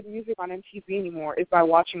hear good music on MTV anymore is by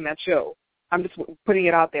watching that show. I'm just putting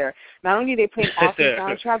it out there. Not only do they play an awesome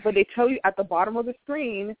soundtrack, but they tell you at the bottom of the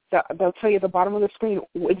screen, they'll tell you at the bottom of the screen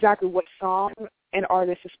exactly what song and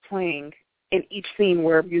artist is playing in each scene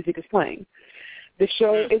where music is playing. The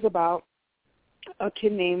show is about a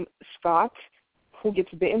kid named Scott who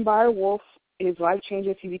gets bitten by a wolf. His life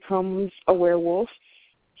changes. He becomes a werewolf.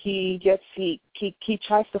 He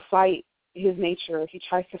tries to fight his nature. He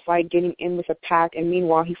tries to fight getting in with a pack, and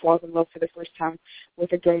meanwhile he falls in love for the first time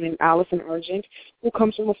with a girl named Allison Argent, who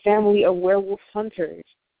comes from a family of werewolf hunters.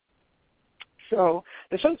 So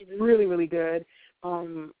the show's really, really good.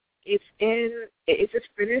 It's just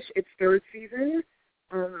finished its third season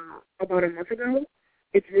about a month ago.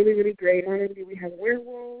 It's really, really great. Not only do we have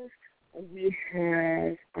werewolves, we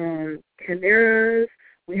have chimeras,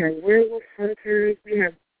 we have werewolf hunters, we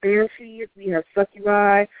have banshees, we have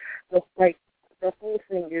succubi. The whole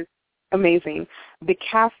thing is amazing. The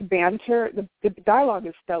cast banter, the dialogue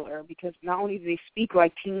is stellar because not only do they speak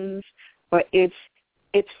like teens, but it's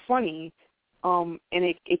funny, and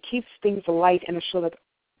it keeps things light in a show that's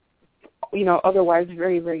otherwise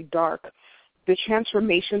very, very dark. The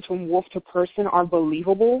transformations from wolf to person are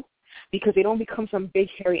believable because they don't become some big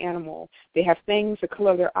hairy animal. They have things, the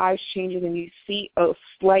color of their eyes changes, and you see a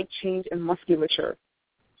slight change in musculature.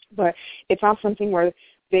 But it's not something where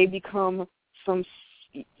they become some,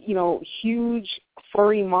 huge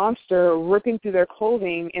furry monster ripping through their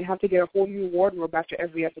clothing and have to get a whole new wardrobe after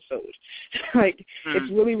every episode.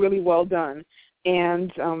 It's really, really well done.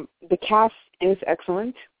 And the cast is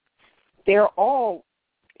excellent. They're all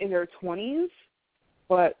in their 20s,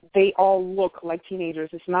 but they all look like teenagers.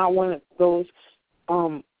 It's not one of those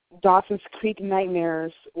Dawson's Creek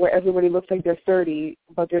nightmares where everybody looks like they're 30,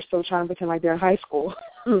 but they're still trying to pretend like they're in high school.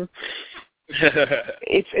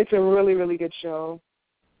 It's a really, really good show.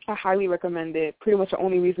 I highly recommend it. Pretty much the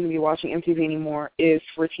only reason to be watching MTV anymore is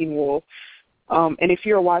for Teen Wolf. And if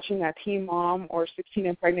you're watching that Teen Mom or 16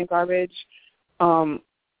 and Pregnant garbage,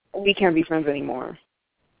 we can't be friends anymore.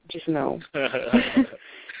 Just know.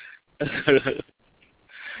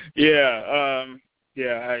 It's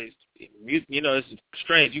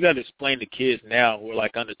strange. You got to explain to kids now who are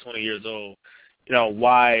like under 20 years old,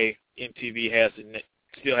 why MTV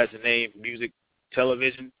still has the name music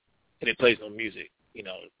television and it plays no music. You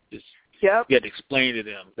got to explain to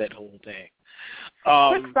them that whole thing.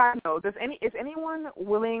 Quick side note: is anyone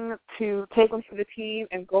willing to take onto the team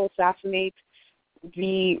and go assassinate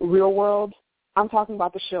the real world. I'm talking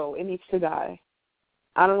about the show. It needs to die.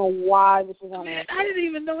 I don't know why this is on air. I didn't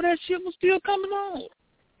even know that shit was still coming on.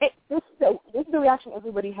 This is the reaction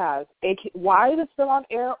everybody has. Why is it still on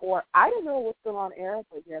air? Or I don't know what's still on air,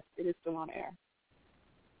 but yes, it is still on air.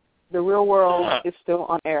 The real world is still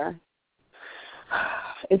on air.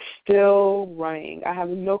 It's still running. I have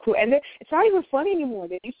no clue. And it's not even funny anymore.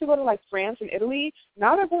 They used to go to, like, France and Italy.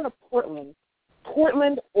 Now they're going to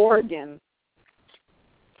Portland, Oregon.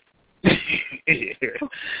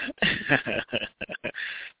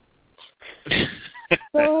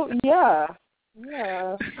 So, yeah.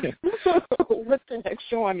 What's the next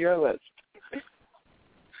show on your list?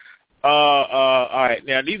 All right.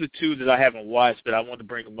 Now, these are two that I haven't watched, but I want to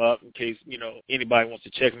bring them up in case, anybody wants to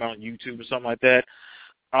check them out on YouTube or something like that.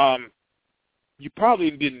 You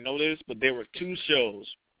probably didn't know this, but there were two shows,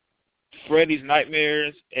 Freddy's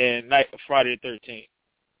Nightmares and Friday the 13th.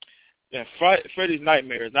 Now, Freddy's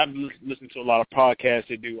Nightmares, I've listened to a lot of podcasts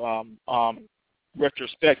that do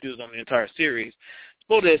retrospectives on the entire series. It's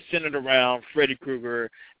supposed to have centered around Freddy Krueger.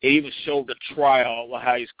 It even showed the trial of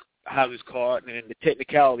how he's caught and the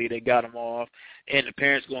technicality that got him off, and the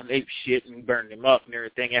parents going ape shit and burning him up and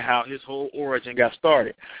everything, and how his whole origin got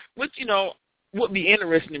started. Which, would be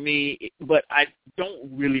interesting to me, but I don't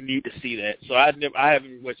really need to see that. So I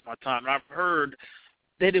haven't wasted my time. And I've heard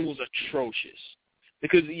that it was atrocious.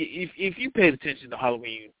 Because if you paid attention to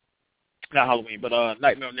Nightmare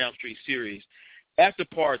on Elm Street series, after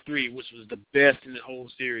part 3, which was the best in the whole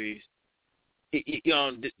series,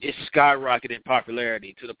 it skyrocketed in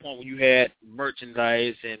popularity to the point where you had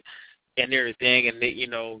merchandise and everything, and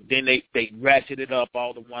then they ratcheted up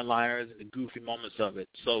all the one-liners and the goofy moments of it,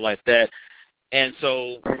 so like that. And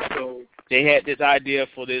so they had this idea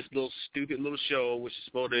for this little stupid little show, which is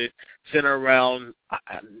supposed to center around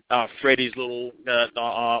Freddy's little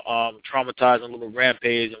traumatizing little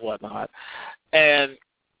rampage and whatnot. And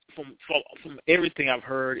from everything I've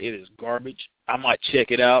heard, it is garbage. I might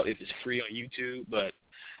check it out if it's free on YouTube, but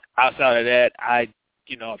outside of that,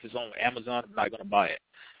 if it's on Amazon, I'm not going to buy it.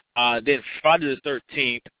 Then Friday the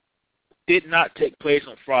 13th did not take place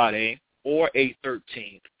on Friday or a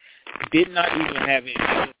 13th. Did not even have anything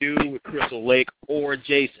to do with Crystal Lake or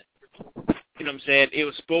Jason. You know what I'm saying? It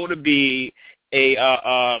was supposed to be a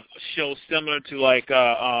show similar to like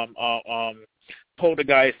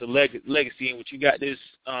Poltergeist, The Legacy, in which you got this,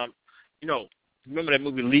 remember that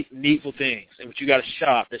movie Needful Things, in which you got a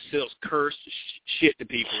shop that sells cursed shit to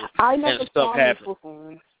people. I never and stuff saw happens. Needful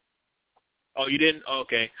Things. Oh, you didn't? Oh,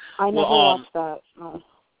 okay. I never watched that. No.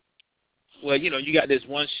 Well, you got this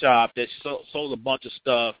one shop that sold a bunch of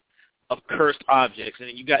stuff of cursed objects, and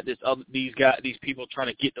then you got these people trying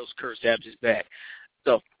to get those cursed objects back.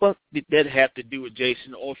 The fuck did that have to do with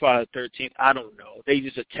Jason or Friday the 13th? I don't know. They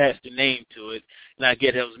just attached the name to it, and I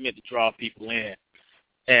get it was meant to draw people in.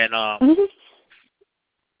 And I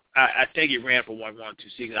think it ran for 1 or 2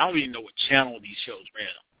 seasons. I don't even know what channel these shows ran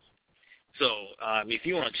on. So if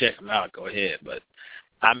you want to check them out, go ahead. But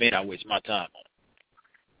I may not waste my time on it.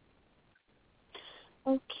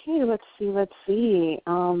 Okay, let's see.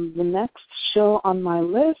 The next show on my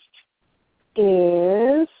list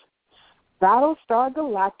is Battlestar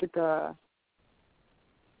Galactica.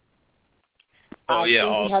 Oh, yeah,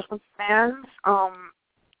 awesome. We have some fans. I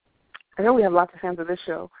know we have lots of fans of this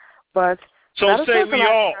show, but so say we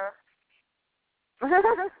all.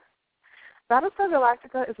 Battlestar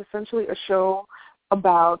Galactica is essentially a show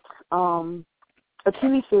about a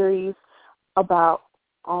TV series about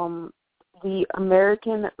the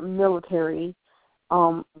American military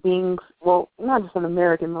being, well, not just an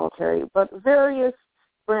American military, but various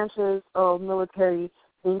branches of military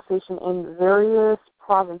being stationed in various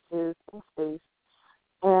provinces in space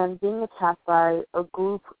and being attacked by a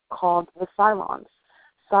group called the Cylons.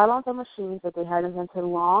 Cylons are machines that they had invented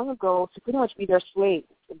long ago to pretty much be their slaves.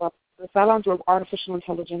 But the Cylons were artificial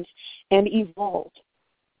intelligence and evolved.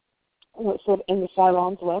 So, and the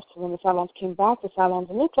Cylons left. When the Cylons came back, the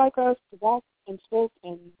Cylons looked like us, walked and spoke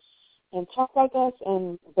and talked like us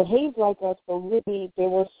and behaved like us, but really they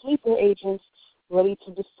were sleeper agents ready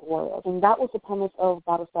to destroy us. And that was the premise of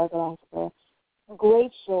Battlestar Galactica.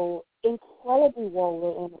 Great show, incredibly well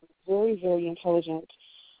written, very, very intelligent.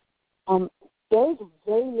 There is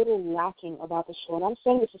very little lacking about the show, and I'm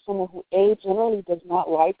saying this as someone who generally does not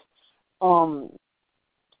like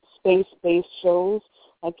space-based shows.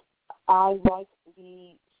 Like, I like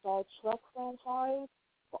the Star Trek franchise,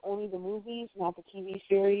 but only the movies, not the TV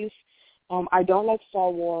series. I don't like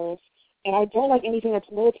Star Wars, and I don't like anything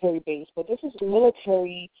that's military-based, but this is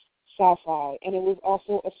military sci-fi, and it was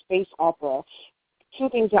also a space opera. Two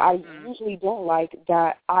things that I usually don't like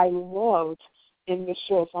that I loved in the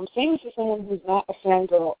show. So I'm saying this to someone who's not a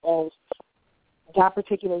fangirl of that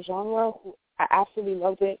particular genre, who I absolutely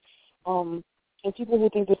loved it. And people who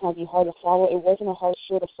think this might be hard to follow, it wasn't a hard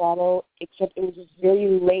show to follow, except it was just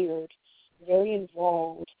very layered, very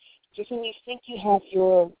involved. Just when you think you have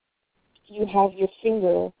your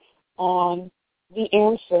finger on the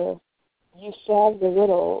answer, you solve the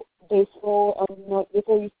riddle, they throw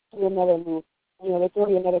you through another loop. They throw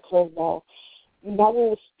you another curveball.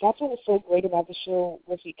 That's what was so great about the show,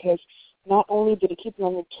 was because not only did it keep you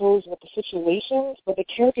on your toes with the situations, but the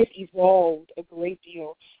characters evolved a great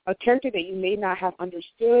deal. A character that you may not have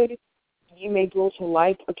understood, you may grow to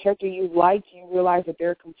like. A character you liked, you realize that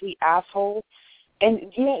they're a complete asshole.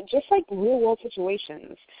 And, just like real-world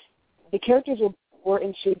situations, the characters were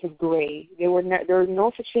in shades of gray. There were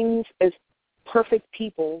no such things as perfect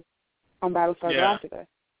people on Battlestar Galactica.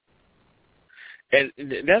 And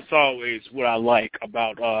that's always what I like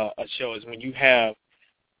about a show, is when you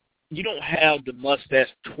don't have the mustache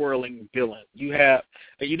twirling villain. You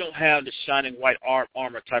don't have the shining white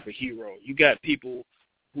armor type of hero. You got people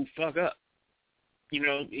who fuck up.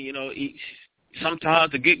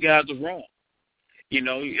 Sometimes the good guys are wrong.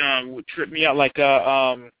 Would trip me out like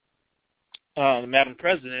Madam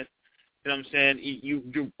President. You know what I'm saying?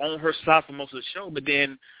 You're on her side for most of the show, but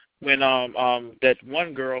then when that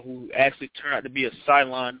one girl who actually turned out to be a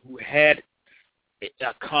Cylon, who had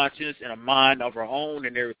a conscience and a mind of her own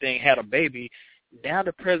and everything, had a baby, now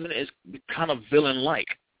the president is kind of villain-like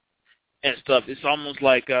and stuff. It's almost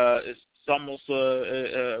like racism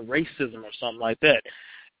or something like that.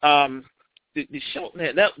 The show,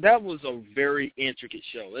 man, that was a very intricate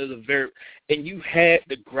show. It was and you had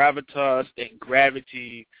the gravitas and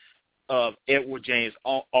gravity of Edward James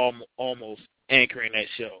almost anchoring that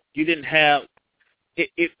show. You didn't have if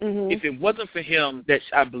it wasn't for him,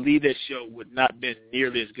 I believe that show would not have been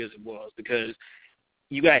nearly as good as it was, because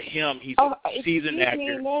you got him. He's a seasoned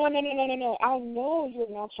actor. No. I know you're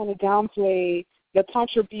not trying to downplay the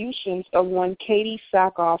contributions of one Katie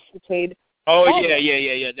Sackhoff, who played. Oh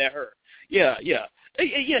yeah, that her. Yeah,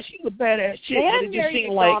 she was a badass chick. And Mary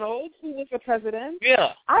McDonald, who was the president.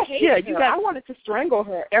 Yeah. I hated her. I wanted to strangle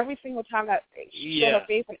her every single time that she showed her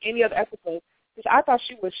face in any other episode, because I thought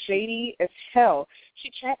she was shady as hell. She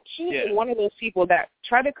was one of those people that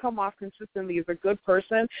tried to come off consistently as a good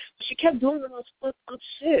person, but she kept doing the most fucked up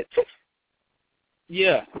shit.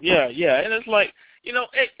 Yeah. And it's like,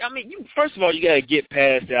 first of all, you got to get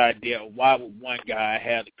past the idea of why would one guy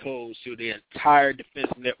have the codes to the entire defense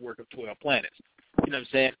network of 12 planets. You know what I'm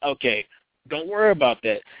saying? Okay, don't worry about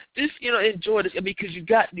that. Just, enjoy this, because you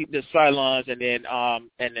got the Cylons, and then,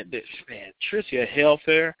 Tricia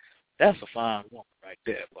Hellfair, that's a fine woman right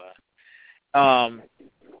there, boy.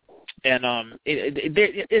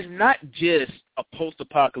 It's not just a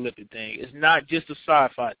post-apocalyptic thing. It's not just a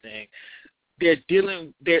sci-fi thing. The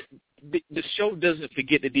show doesn't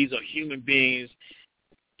forget that these are human beings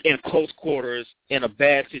in close quarters in a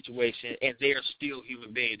bad situation, and they are still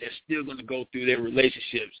human beings. They're still going to go through their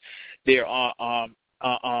relationships, their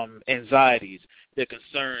anxieties, their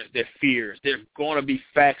concerns, their fears. There are going to be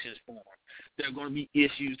factions formed. There are going to be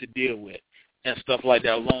issues to deal with and stuff like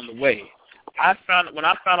that along the way. When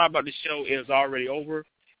I found out about the show, it was already over,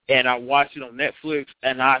 and I watched it on Netflix,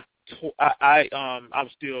 and I'm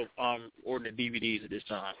still ordering DVDs at this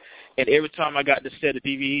time. And every time I got the set of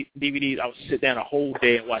DVDs, I would sit down a whole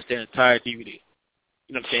day and watch the entire DVD.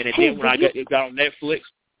 You know what I'm saying? And then when I got on Netflix,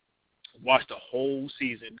 watched the whole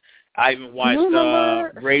season. I even watched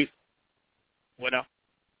Race. What now?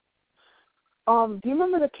 Do you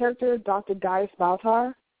remember the character Dr. Gaius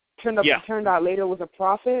Baltar? Turned out later was a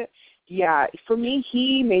prophet. Yeah, for me,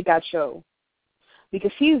 he made that show,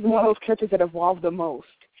 because he's one of those characters that evolved the most.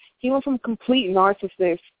 He went from complete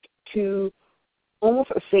narcissist to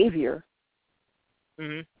almost a savior.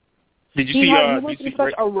 Mm-hmm. Did you he see? went through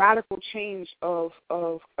such a radical change of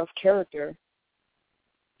character.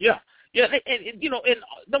 Yeah, and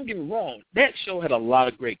don't get me wrong, that show had a lot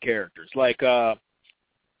of great characters, like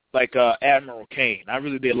Admiral Kane. I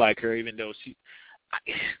really did like her, even though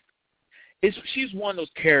she's one of those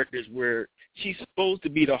characters where she's supposed to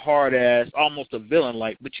be the hard ass, almost a villain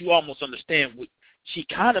like, but you almost understand what. She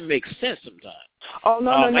kind of makes sense sometimes. Oh,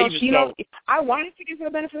 no. I wanted to give her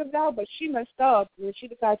the benefit of the doubt, but she messed up when she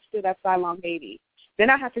decided to steal that Cylon baby.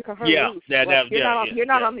 Then I had to cut her loose. You're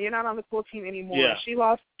not on the cool team anymore. Yeah. She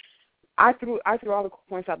lost. I threw all the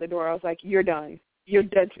points out the door. I was like, you're done. You're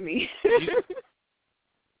dead to me.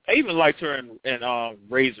 I even liked her in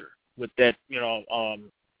Razor with that,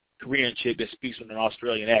 Korean chick that speaks with an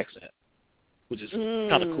Australian accent, which is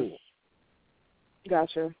kind of cool.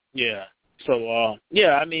 Gotcha. Yeah. So,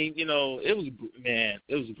 yeah, I mean, it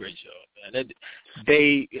was a great show, man.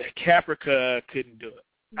 Caprica couldn't do it.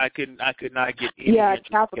 I could not get any interest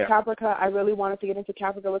in Caprica, I really wanted to get into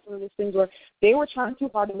Caprica. It was one of those things where they were trying too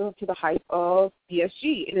hard to live up to the hype of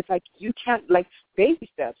BSG. And it's like, you can't, like, baby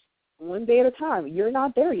steps, one day at a time. You're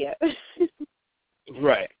not there yet.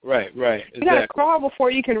 Right. Exactly. You got to crawl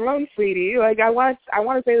before you can run, sweetie. Like, I want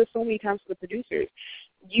to say this so many times to the producers.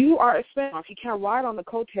 You are a spinoff. You can't ride on the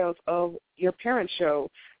coattails of your parent show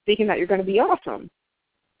thinking that you're going to be awesome.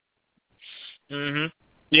 Mm-hmm.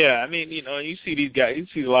 Yeah, I mean, you see these guys, you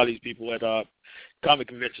see a lot of these people at comic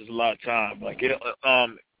conventions a lot of time. Like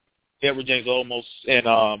Edward James Olmos and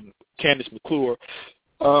Candace McClure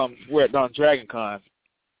were at Dragon Con.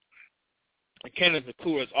 And Candace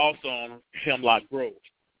McClure is also on Hemlock Grove,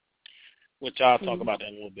 which I'll talk about that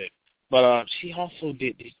in a little bit. But she also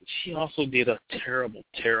did a terrible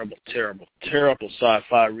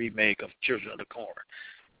sci-fi remake of Children of the Corn.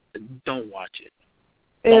 Don't watch it.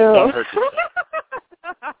 Don't hurt yourself.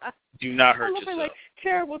 Do not hurt yourself. Like,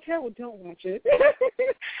 terrible, don't watch it.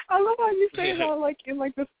 I love how you say it all like in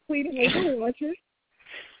like this pleading, like, don't watch it.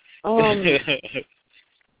 All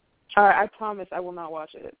right, I promise I will not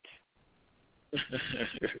watch it. Let's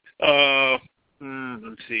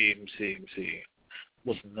see.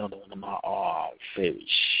 What's another one of my favorite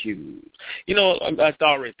shoes? I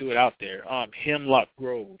already threw it out there. Hemlock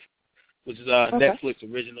Grove, which is a Netflix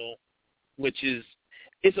original, which is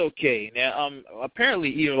it's okay. Now,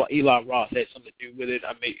 apparently Eli Roth had something to do with it.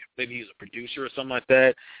 Maybe he's a producer or something like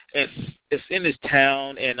that. It's in this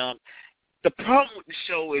town, and the problem with the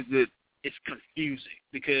show is that it's confusing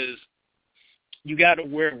because you got a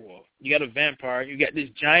werewolf, you got a vampire, you got this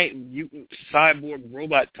giant mutant cyborg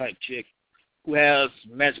robot type chick who has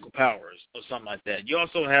magical powers or something like that. You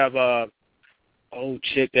also have a old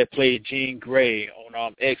chick that played Jean Grey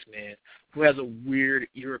on X-Men who has a weird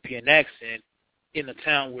European accent in the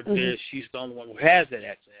town where she's the only one who has that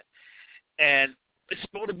accent. And it's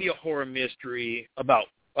supposed to be a horror mystery about,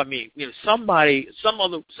 somebody's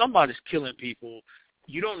killing people.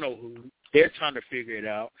 You don't know who. They're trying to figure it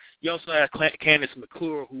out. You also have Candace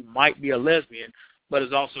McClure, who might be a lesbian, but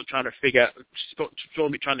is also trying to figure out, supposed to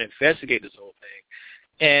be trying to investigate this whole thing.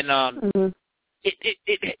 And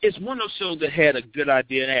it's one of those shows that had a good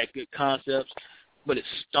idea and had good concepts, but it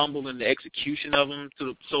stumbled in the execution of them.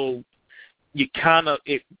 So you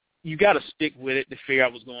you got to stick with it to figure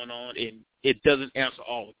out what's going on, and it doesn't answer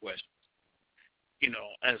all the questions,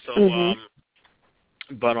 And so,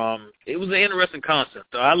 but it was an interesting concept.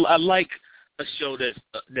 Though. I like a show that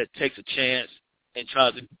takes a chance and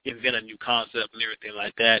tries to invent a new concept and everything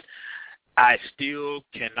like that. I still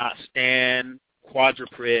cannot stand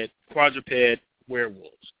quadruped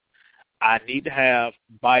werewolves. I need to have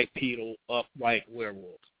bipedal upright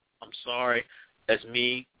werewolves. I'm sorry, that's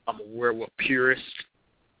me. I'm a werewolf purist.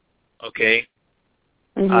 Okay.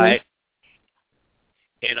 All right.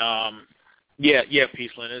 And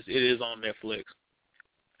Peaceland, it is on Netflix.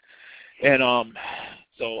 And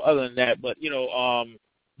so other than that, but you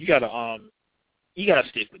gotta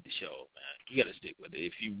stick with the show, man. You gotta stick with it.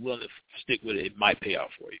 If you're willing to stick with it, it might pay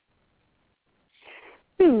out for you.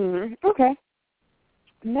 Okay.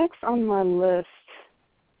 Next on my list.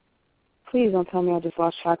 Please don't tell me I just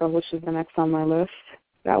lost track of which is the next on my list.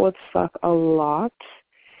 That would suck a lot.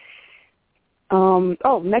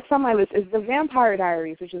 Next on my list is The Vampire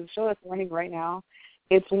Diaries, which is a show that's running right now.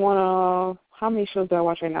 It's one of, how many shows do I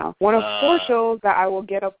watch right now? One of 4 shows that I will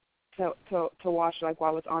get up to watch like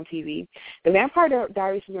while it's on TV. The Vampire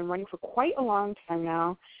Diaries has been running for quite a long time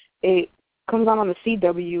now. It comes on the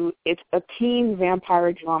CW. It's a teen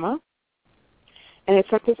vampire drama, and it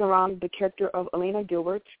centers around the character of Elena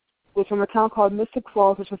Gilbert, who's from a town called Mystic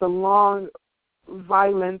Falls, which has a long,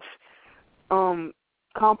 violent,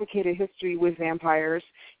 complicated history with vampires,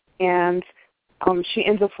 and she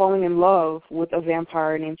ends up falling in love with a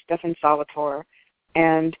vampire named Stefan Salvatore,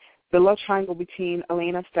 and the love triangle between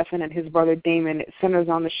Elena, Stefan, and his brother Damon centers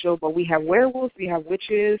on the show, but we have werewolves, we have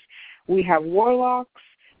witches, we have warlocks,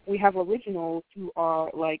 we have originals who are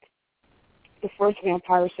like the first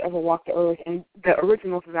vampires to ever walk the earth, and the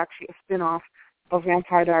originals is actually a spin-off of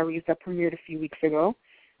Vampire Diaries that premiered a few weeks ago,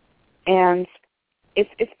 and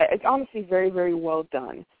it's honestly very, very well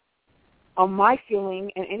done. My feeling,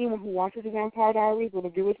 and anyone who watches the Vampire Diaries will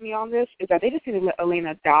agree with me on this, is that they just need to let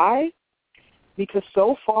Elena die, because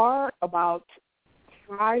so far about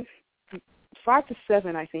 5 to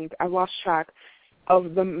 7, I think, I've lost track,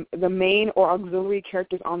 of the main or auxiliary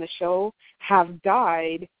characters on the show have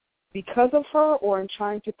died because of her or in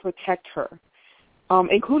trying to protect her,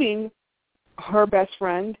 including her best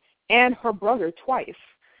friend and her brother twice.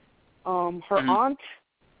 her aunt,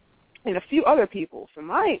 and a few other people. So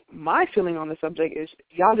my feeling on the subject is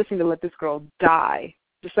y'all just need to let this girl die.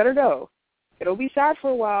 Just let her go. It'll be sad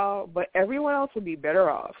for a while, but everyone else will be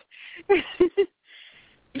better off.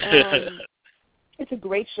 It's a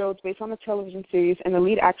great show. It's based on a television series, and the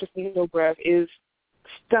lead actress, Nina Dobrev, is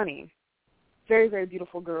stunning. Very, very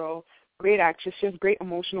beautiful girl. Great actress. She has great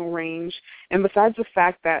emotional range. And besides the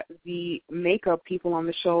fact that the makeup people on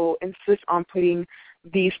the show insist on putting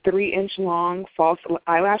these 3-inch long false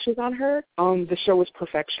eyelashes on her, the show is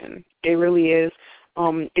perfection. It really is.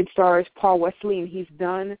 It stars Paul Wesley, and he's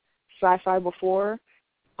done sci-fi before.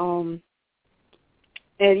 And,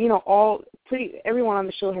 you know, everyone on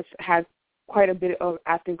the show has had quite a bit of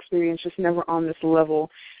acting experience, just never on this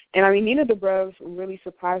level. And, I mean, Nina Dobrev really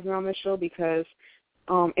surprised me on this show because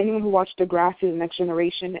anyone who watched Degrassi, The Next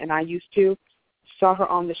Generation, and I used to, saw her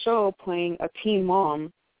on the show playing a teen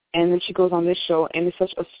mom, and then she goes on this show, and it's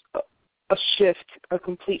such a shift, a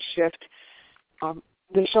complete shift.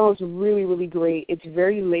 The show is really, really great. It's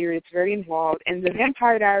very layered. It's very involved. And The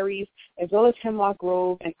Vampire Diaries, as well as Hemlock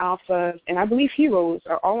Grove and Alpha, and I believe Heroes,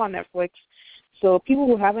 are all on Netflix. So people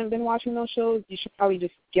who haven't been watching those shows, you should probably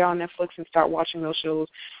just get on Netflix and start watching those shows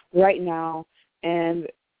right now. And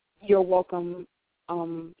you're welcome.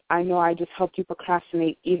 I know I just helped you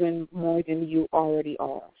procrastinate even more than you already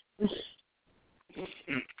are.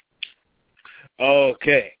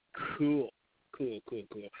 Okay, cool.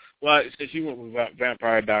 Well, since you went with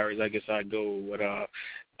Vampire Diaries, I guess I'd go with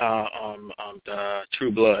the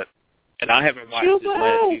True Blood, and I haven't watched this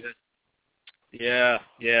last season. Yeah.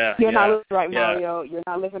 You're not living right, Mario. You're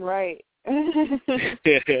not living right. I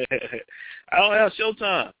don't have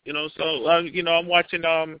Showtime, you know. So I'm watching.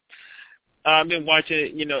 I've been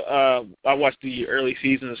watching. You know, I watched the early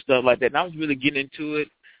seasons and stuff like that, and I was really getting into it.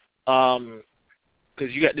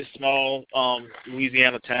 Because you got this small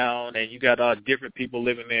Louisiana town, and you got different people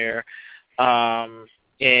living there, and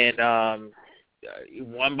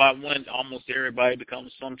one by one, almost everybody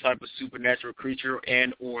becomes some type of supernatural creature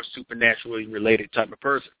and or supernaturally related type of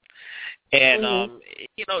person. And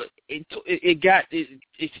you know, it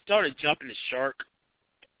started jumping the shark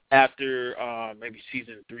after maybe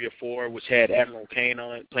season 3 or 4, which had Admiral Kane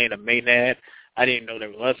on it playing a Maynard. I didn't know there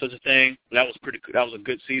was such a thing. That was pretty. That was a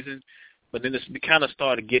good season. But then it kind of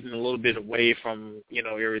started getting a little bit away from, you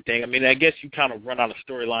know, everything. I mean, I guess you kind of run out of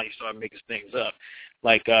storyline. You start making things up.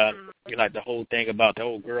 Like, you know, like the whole thing about the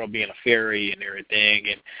old girl being a fairy and everything.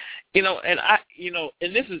 And, you know, and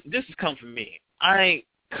this has come from me. I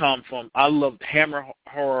love Hammer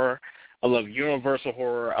horror. I love Universal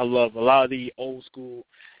horror. I love a lot of the old school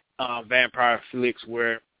vampire flicks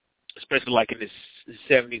where, especially like in the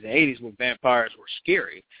 70s and 80s, where vampires were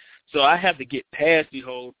scary. So I have to get past the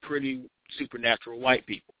whole pretty supernatural white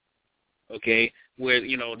people, okay, where,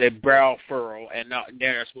 you know, their brow furrow and now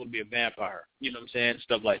they're supposed to be a vampire, you know what I'm saying,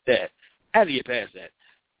 stuff like that. I have to get past that.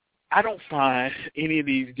 I don't find any of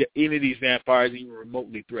these vampires even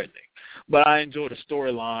remotely threatening, but I enjoy the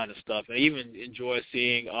storyline and stuff, and I even enjoy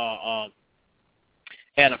seeing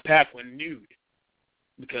Anna Paquin nude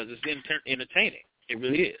because it's entertaining. It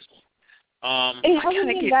really is. It hasn't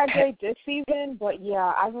been that great this season, but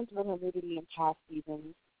yeah, I haven't been her nudity in past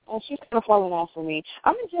seasons. She's kind of fallen off for me.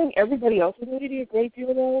 I'm enjoying everybody else's nudity a great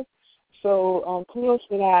deal, though. So kudos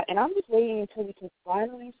for that. And I'm just waiting until we can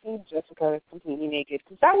finally see Jessica completely naked,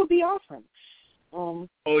 because that would be awesome.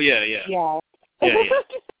 Yeah.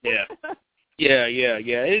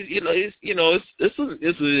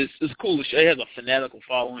 It's cool. It has a fanatical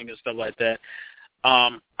following and stuff like that.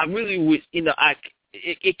 I really wish, you know,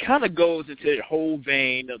 it kind of goes into the whole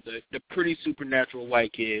vein of the pretty supernatural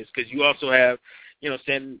white kids, because you also have, you know,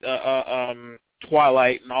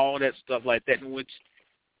 Twilight and all that stuff like that, in which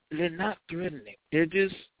they're not threatening. They're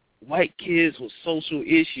just white kids with social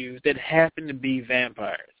issues that happen to be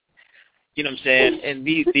vampires. You know what I'm saying? And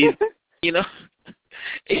these you know,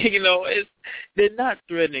 they're not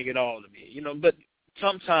threatening at all to me. You know, but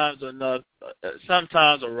sometimes all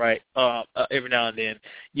right, every now and then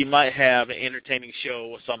you might have an entertaining show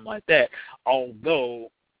or something like that.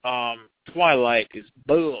 Although Twilight is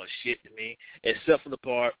bullshit to me, except for the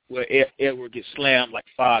part where Edward gets slammed like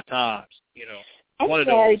 5 times. You know, I'm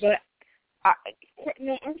sorry, but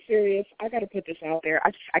I'm serious. I got to put this out there.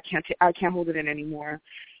 I can't hold it in anymore.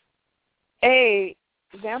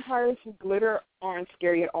 Vampires who glitter aren't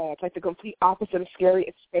scary at all. It's like the complete opposite of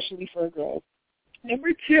scary, especially for a girl. Number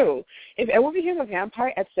 2, if Edward became a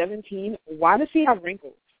vampire at 17, why does he have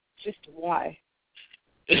wrinkles? Just why?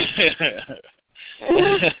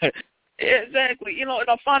 Exactly. You know, and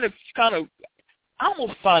I find it I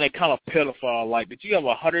almost find it kind of pedophile, like that you have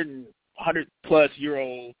a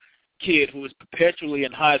 100-plus-year-old kid who is perpetually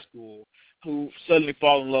in high school who suddenly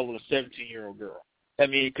falls in love with a 17-year-old girl. I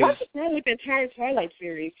mean, because that's wrong with the entire Twilight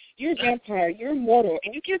series. You're a vampire, you're immortal,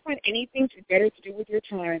 and you can't find anything better to do with your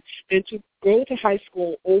time than to go to high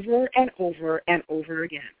school over and over and over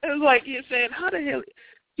again. It's like you're saying, how the hell,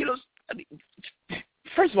 I mean,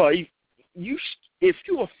 first of all, you if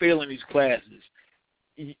you are failing these classes,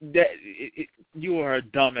 you are a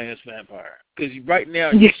dumbass vampire. Because right now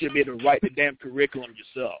you should be able to write the damn curriculum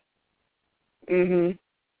yourself. Mhm.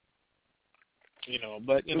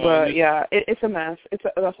 But yeah, it's a mess.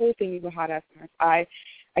 The whole thing is a hot ass mess. I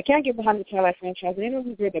can't get behind the Twilight franchise. And anyone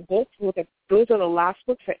who read the books, those are the last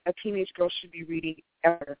books that a teenage girl should be reading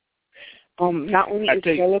ever. Not only is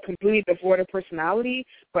Bella completely devoid of personality,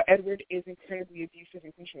 but Edward is incredibly abusive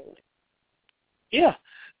and controlling. Yeah,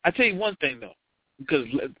 I tell you one thing though, because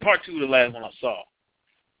part 2 of the last one I saw,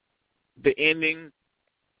 the ending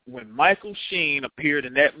when Michael Sheen appeared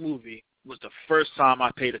in that movie was the first time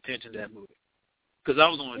I paid attention to that movie. Because I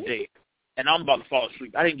was on a date, and I'm about to fall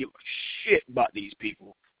asleep. I didn't give a shit about these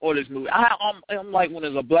people or this movie. I'm like, when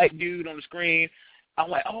there's a black dude on the screen, I'm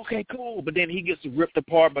like, okay, cool. But then he gets ripped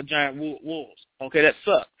apart by giant wolves. Okay, that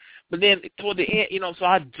sucks. But then toward the end, so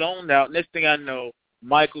I zoned out. Next thing I know,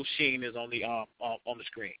 Michael Sheen is on the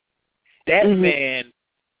screen. That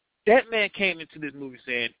man came into this movie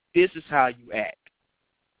saying, "This is how you act."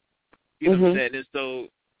 You know what I'm saying? And so.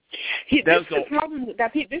 This is the problem.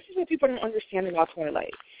 This is what people don't understand about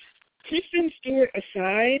Twilight. Kristen Stewart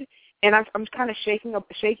aside, and I'm kind of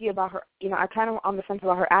shaky about her. I kind of on the fence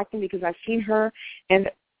about her acting because I've seen her in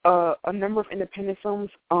a number of independent films,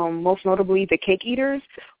 most notably The Cake Eaters,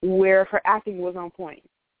 where her acting was on point.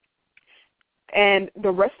 And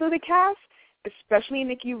the rest of the cast, especially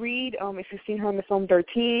Nikki Reed, if you've seen her in the film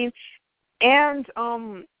 13, and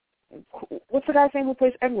what's the guy's name who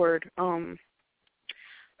plays Edward?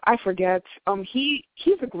 I forget.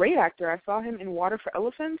 He's a great actor. I saw him in Water for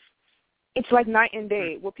Elephants. It's like night and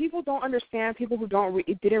day. What people don't understand, people who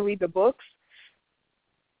didn't read the books,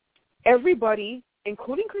 everybody,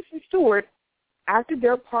 including Kristen Stewart, acted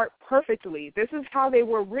their part perfectly. This is how they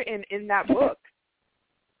were written in that book.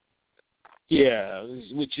 Yeah,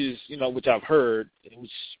 which is, which I've heard,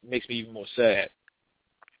 which makes me even more sad.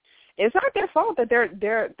 It's not their fault that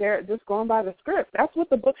they're just going by the script. That's what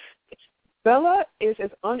the book. Bella is as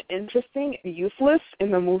uninteresting and useless in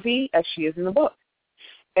the movie as she is in the book.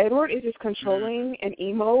 Edward is as controlling and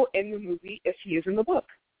emo in the movie as he is in the book.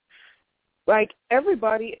 Like,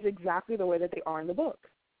 everybody is exactly the way that they are in the book.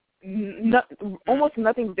 Almost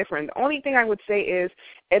nothing different. The only thing I would say is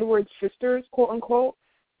Edward's sisters, quote-unquote,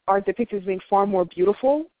 are depicted as being far more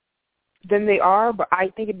beautiful than they are, but I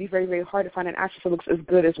think it'd be very, very hard to find an actress that looks as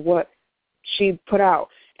good as what she put out.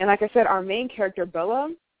 And like I said, our main character,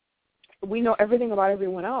 Bella, we know everything about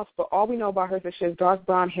everyone else, but all we know about her is that she has dark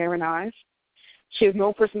brown hair and eyes. She has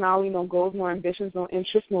no personality, no goals, no ambitions, no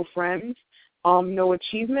interests, no friends, no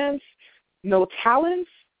achievements, no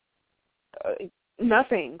talents,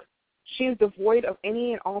 nothing. She is devoid of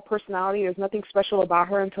any and all personality. There's nothing special about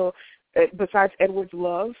her besides Edward's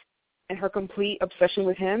love and her complete obsession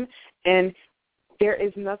with him. And there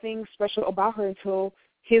is nothing special about her until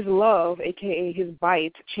his love, a.k.a. his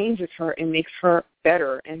bite, changes her and makes her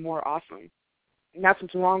better and more awesome. And that's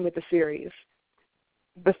what's wrong with the series.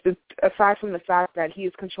 But aside from the fact that he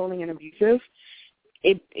is controlling and abusive,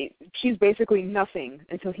 she's basically nothing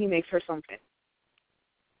until he makes her something.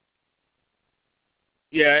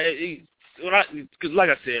 Yeah, because like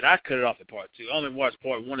I said, I cut it off at part 2. I only watched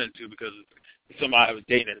part 1 and 2 because somebody I was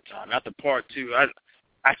dating at the time. After part 2,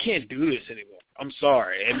 I can't do this anymore. I'm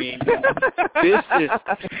sorry. I mean,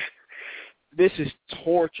 this is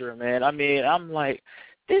torture, man. I mean, I'm like,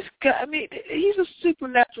 this guy, I mean, he's a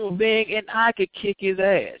supernatural being, and I could kick his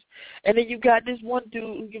ass. And then you got this one dude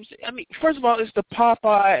who gives, I mean, first of all, it's the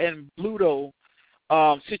Popeye and Bluto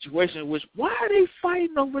situation, which, why are they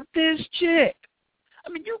fighting over this chick? I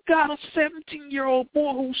mean, you got a 17-year-old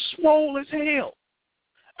boy who's swole as hell.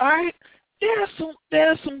 All right? There is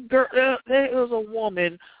a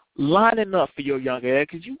woman lining up for your young ass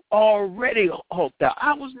because you already hulked out.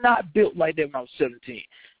 I was not built like that when I was 17.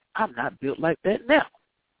 I'm not built like that now.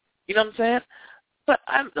 You know what I'm saying? But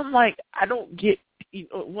I'm like, I don't get,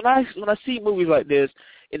 when I see movies like this,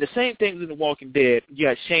 and the same things in The Walking Dead, you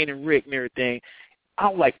got Shane and Rick and everything,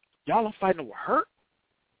 I'm like, y'all are fighting over her?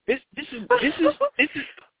 This is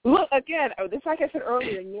Look, again, just like I said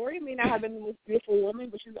earlier, Lori may not have been the most beautiful woman,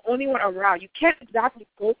 but she's the only one around. You can't exactly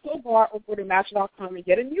go to a bar or go to Match.com and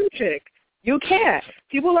get a new chick. You can't.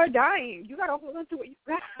 People are dying. You got to hold on to what you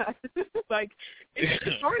got. Like,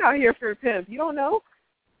 it's hard out here for a pimp. You don't know?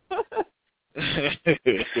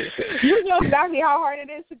 You know exactly how hard it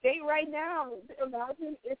is to date right now.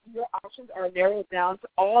 Imagine if your options are narrowed down to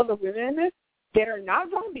all the women that are not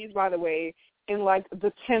zombies, by the way, in like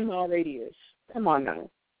the 10-mile radius. Come on now.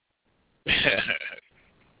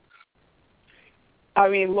 I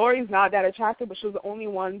mean, Lori's not that attractive, but she was the only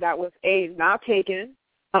one that was not taken,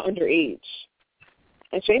 not underage.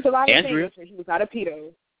 And changed a lot of things. He was not a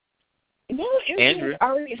pedo. No,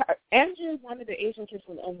 Andrew wanted the Asian kid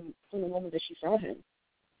from the moment that she saw him.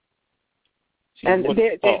 And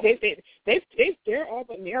they're all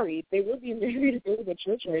but married. They would be married if they were at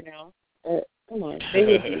church right now. Come on, they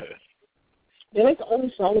would be. They're like the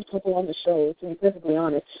only solid couple on the show, to be perfectly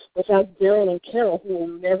honest. Besides Daryl and Carol, who will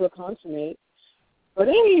never consummate. But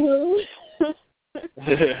anywho,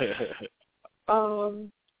 the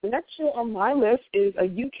next show on my list is a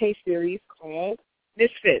UK series called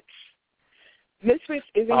Misfits. Misfits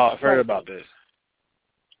is I've heard about this.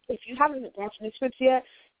 If you haven't watched Misfits yet,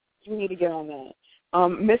 you need to get on that.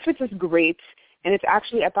 Misfits is great, and it's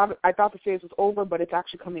actually I thought the series was over, but it's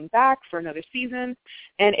actually coming back for another season.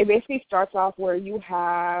 And it basically starts off where you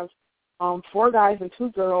have 4 guys and 2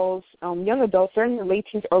 girls, young adults. They're in their late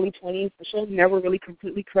teens, early 20s. The show never really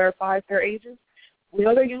completely clarifies their ages. We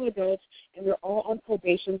know they're young adults, and they're all on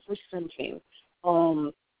probation for something.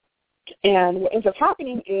 And what ends up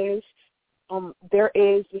happening is there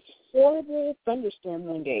is this horrible thunderstorm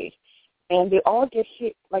one day, and they all get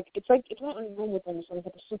hit. It's not a normal thunderstorm, it's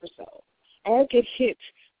like a supercell. All get hit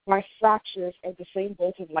by fractures of the same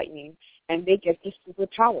bolt of lightning, and they get these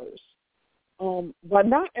superpowers. But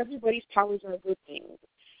not everybody's powers are a good thing.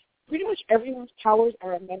 Pretty much everyone's powers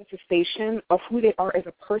are a manifestation of who they are as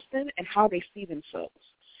a person and how they see themselves.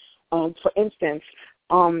 For instance,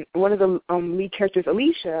 one of the lead characters,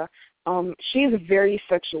 Alicia, she is very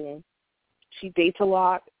sexual. She dates a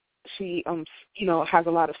lot. She, has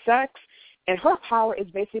a lot of sex. And her power is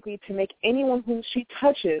basically to make anyone whom she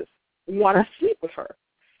touches want to sleep with her.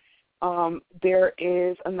 There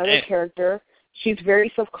is another character. She's very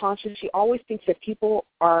self-conscious. She always thinks that people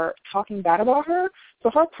are talking bad about her. So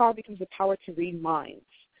her power becomes the power to read minds.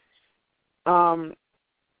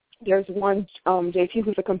 There's one, JT,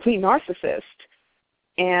 who's a complete narcissist.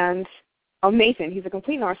 And Nathan, he's a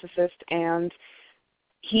complete narcissist, and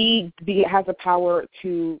he has a power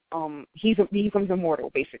to, he becomes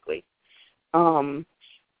immortal, basically.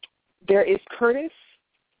 There is Curtis.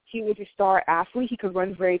 He was a star athlete. He could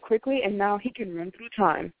run very quickly, and now he can run through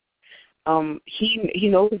time. He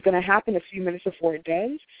knows what's going to happen a few minutes before it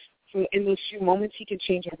does. So in those few moments, he can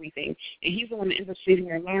change everything. And he's the one that ends up saving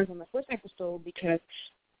their lives on the first episode because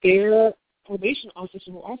their probation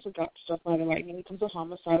officer, who also got struck by the lightning, becomes a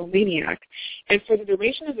homicidal maniac. And for the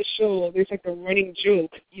duration of the show, there's like a running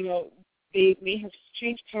joke. They may have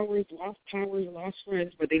changed powers, lost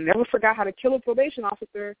friends, but they never forgot how to kill a probation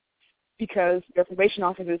officer because their probation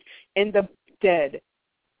officers end up dead,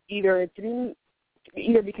 either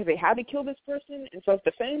because they had to kill this person in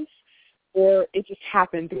self-defense, or it just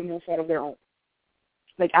happened through no fault of their own,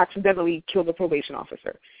 like accidentally killed the probation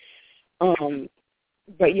officer.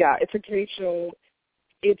 But yeah, it's a great show.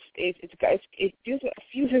 It deals with a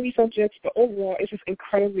few heavy subjects, but overall, it's just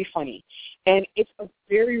incredibly funny, and it's a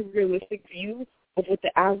very realistic view of what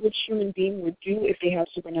the average human being would do if they have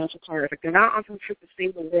supernatural powers. Like, they're not on some trip to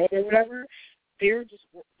save the world or whatever. They're just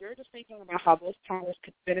thinking about how those powers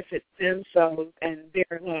could benefit themselves and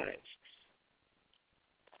their lives.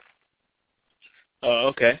 Oh,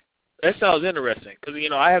 okay. That sounds interesting because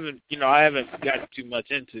I haven't gotten too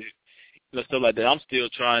much into stuff like that. I'm still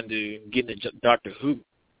trying to get into Doctor Who,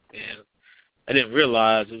 and I didn't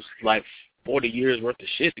realize it was like 40 years worth of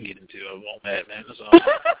shit to get into on that, man. That's all.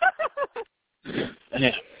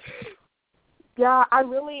 Yeah. Yeah, I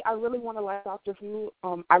really want to like Doctor Who.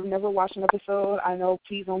 I've never watched an episode. I know,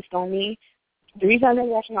 please don't stone me. The reason I never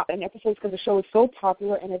watched an episode is because the show is so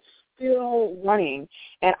popular and it's still running,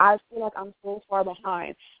 and I feel like I'm so far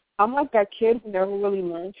behind. I'm like that kid who never really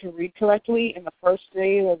learned to read correctly in the first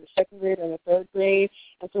grade or the second grade or the third grade,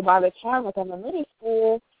 and so by the time like I'm in middle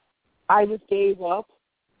school, I just gave up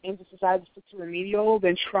and just decided to stick to remedial,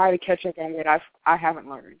 then try to catch up on what I haven't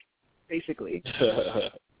learned, basically.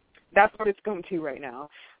 That's what it's going to right now.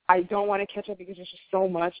 I don't want to catch up because there's just so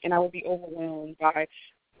much, and I will be overwhelmed by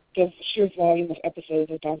the sheer volume of episodes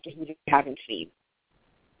of Doctor Who that I haven't seen.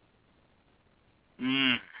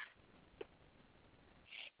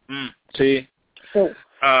 See? So,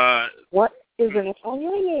 what is the next on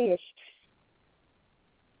your list?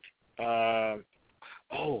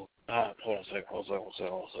 Hold on a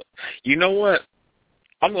second. You know what?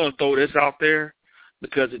 I'm going to throw this out there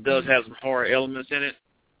because it does have some horror elements in it.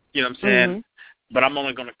 You know what I'm saying? but I'm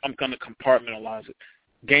gonna compartmentalize it.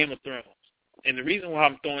 Game of Thrones. And the reason why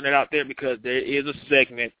I'm throwing it out there because there is a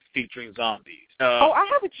segment featuring zombies. I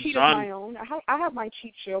have a cheat of my own. I have my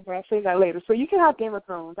cheat show, but I'll say that later. So you can have Game of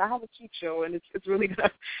Thrones. I have a cheat show, and it's really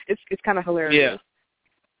good. It's kind of hilarious.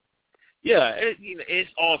 Yeah,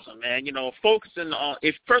 it's awesome, man. Focusing on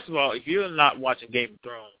first of all, if you're not watching Game of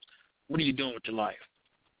Thrones, what are you doing with your life?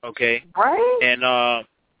 Okay, right? And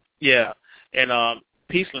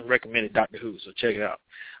Peaceland recommended Doctor Who, so check it out.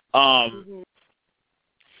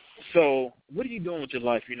 So what are you doing with your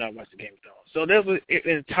life if you're not watching Game of Thrones? So there's an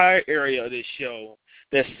entire area of this show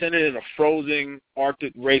that's centered in a frozen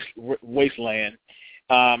Arctic wasteland,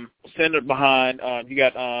 centered behind, you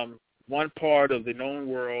got one part of the known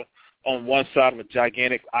world on one side of a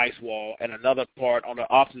gigantic ice wall and another part on the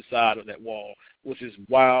opposite side of that wall, which is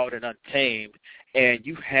wild and untamed, and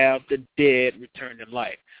you have the dead return to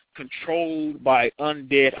life, controlled by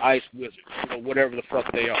undead ice wizards, whatever the fuck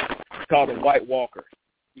they are. It's called a White Walker.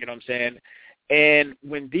 You know what I'm saying? And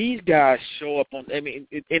when these guys show up and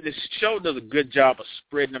the show does a good job of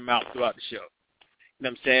spreading them out throughout the show. You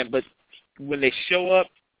know what I'm saying? But when they show up,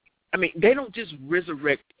 they don't just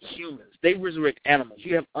resurrect humans. They resurrect animals.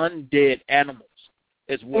 You have undead animals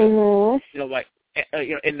as well.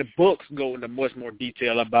 Mm-hmm. And the books go into much more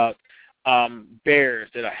detail about bears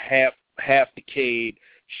that are half decayed,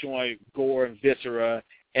 showing gore and viscera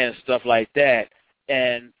and stuff like that,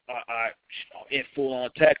 and are in full-on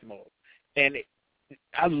attack mode. And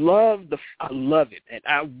I love it, and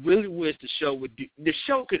I really wish the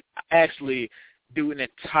show could actually do an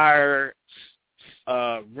entire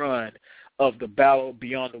run of the Battle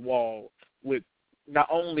Beyond the Wall with not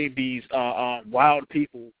only these wild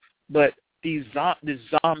people, but this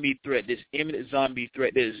zombie threat, this imminent zombie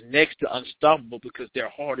threat that is next to unstoppable because they're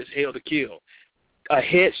hard as hell to kill. A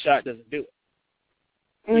headshot doesn't do it.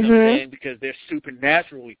 You know what I'm saying? Because they're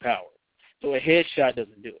supernaturally powered. So a headshot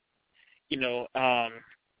doesn't do it.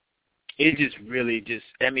 It just really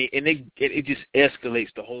and it just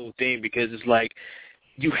escalates the whole thing because it's like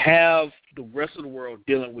you have the rest of the world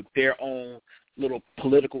dealing with their own little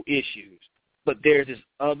political issues, but there's this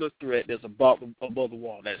other threat that's above the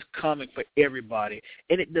wall that's coming for everybody,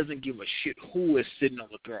 and it doesn't give a shit who is sitting on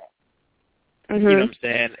the throne. Mm-hmm. You know what I'm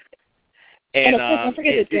saying? And of course, don't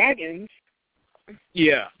forget the dragons.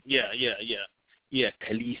 Yeah,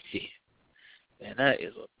 Khaleesi. And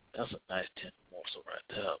that's a nice tin morsel right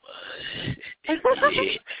there. I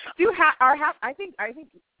think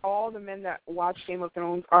all the men that watch Game of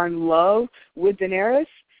Thrones are in love with Daenerys.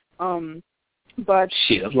 But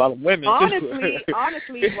shit, there's a lot of women.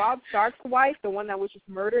 Honestly, Robb Stark's wife, the one that was just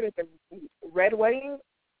murdered at the Red Wedding,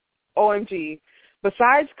 OMG.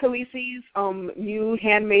 Besides Khaleesi's new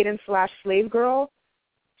handmaiden / slave girl,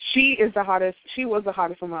 she is the hottest. She was the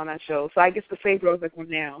hottest woman on that show. So I guess the slave girl is like one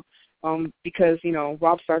now, because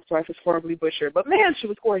Robb Stark's wife is horribly butchered. But man, she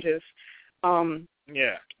was gorgeous.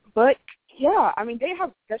 Yeah. But yeah, they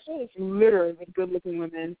have that show is littered with good-looking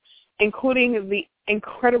women, including the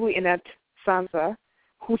incredibly inept Sansa,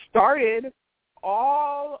 who started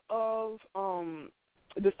all of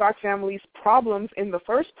the Stark family's problems in the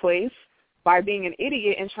first place by being an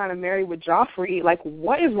idiot and trying to marry with Joffrey. Like,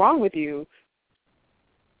 what is wrong with you?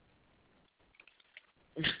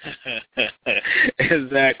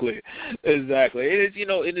 Exactly.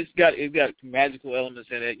 It's got magical elements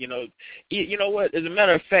in it. You know what? As a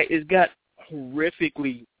matter of fact, it's got horrific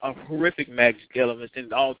magic elements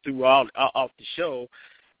in all throughout off the show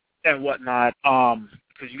and whatnot.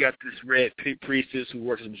 Because you got this red priestess who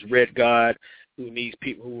works as this red god who needs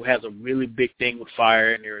people who has a really big thing with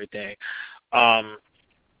fire and everything.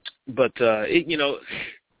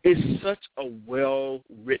 It's such a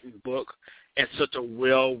well-written book and such a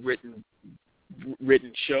well-written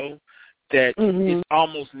show that it's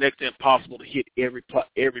almost next to impossible to hit every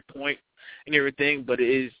point and everything. But it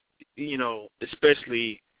is,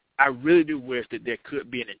 especially, I really do wish that there could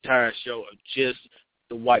be an entire show of just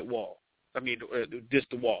the White Wall. Just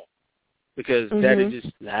the wall, because that is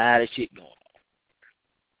just a lot of shit going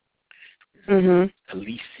on.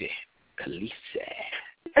 Khaleesi.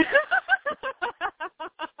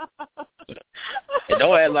 And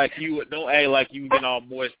don't act like you getting all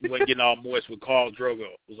moist with Khal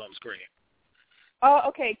Drogo was on the screen. Oh,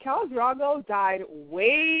 okay. Khal Drogo died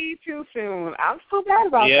way too soon. I'm so bad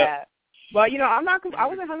about that. But I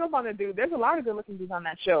wasn't hung up on the dude. There's a lot of good looking dudes on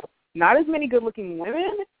that show. Not as many good looking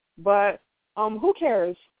women, but who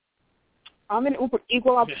cares? I'm an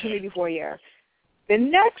equal opportunity for you. The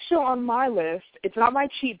next show on my list, it's not my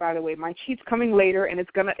cheat, by the way. My cheat's coming later, and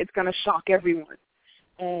it's gonna shock everyone.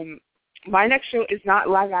 My next show is not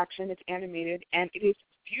live action; it's animated, and it is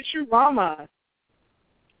Futurama.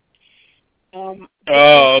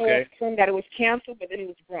 Okay. From that it was canceled, but then it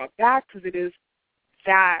was brought back because it is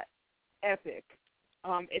that epic.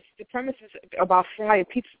 The premise is about Fry, a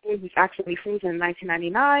pizza boy who's accidentally frozen in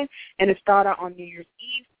 1999, and it started out on New Year's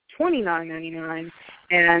Eve, 2999,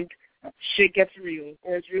 and shit gets real,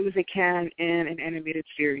 or as real as it can in an animated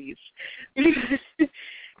series.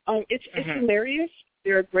 It's hilarious.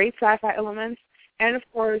 There are great sci-fi elements, and of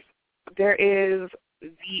course, there is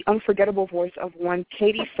the unforgettable voice of one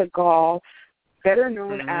Katie Sagal, better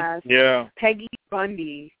known as Peggy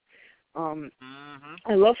Bundy. I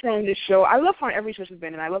love her on this show. I love her on every show she's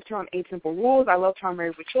been in. I loved her on 8 Simple Rules. I loved her on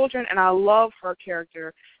Married with Children, and I love her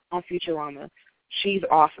character on Futurama. She's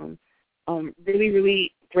awesome. Really,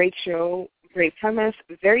 really great show, great premise,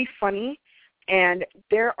 very funny, and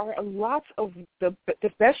there are lots of the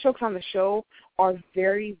best jokes on the show are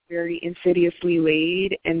very, very insidiously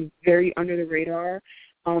laid and very under the radar.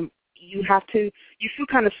 You feel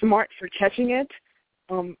kind of smart for catching it.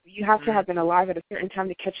 You have to have been alive at a certain time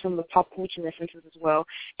to catch some of the pop culture references as well.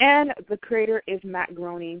 And the creator is Matt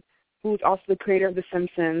Groening, who's also the creator of The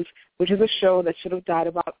Simpsons, which is a show that should have died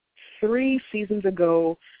about 3 seasons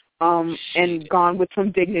ago and gone with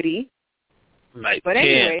some dignity. But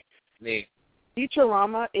anyway,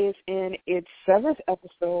 Futurama is in its 7th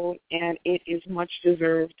episode, and it is much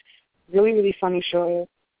deserved. Really, really funny show,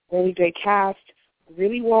 really great cast,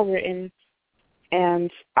 really well written.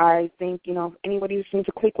 And I think, if anybody who needs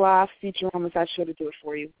a quick laugh, Futurama is that show to do it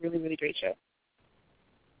for you. Really, really great show.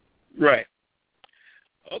 Right.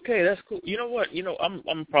 Okay, that's cool. You know what?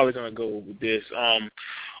 I'm probably gonna go with this. I'm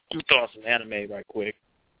gonna throw out some anime right quick.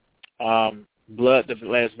 Blood, the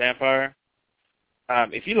Last Vampire.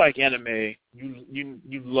 If you like anime,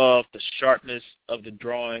 you love the sharpness of the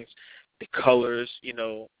drawings, the colors.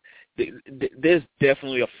 There's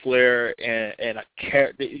definitely a flair and a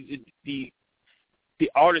character. The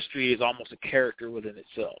artistry is almost a character within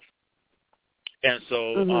itself, and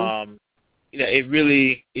so it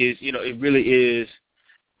really is. It really is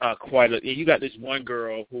quite a. You got this one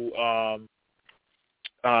girl who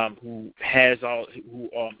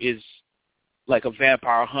is like a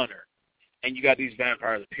vampire hunter, and you got these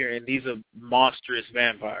vampires appearing. These are monstrous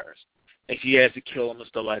vampires, and she has to kill them and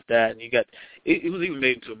stuff like that. And you got it was even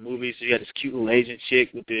made into a movie. So you got this cute little Asian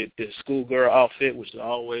chick with the schoolgirl outfit, which is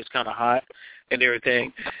always kind of hot. And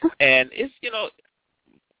everything, and it's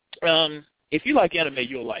if you like anime,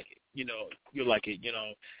 you'll like it. You'll like it.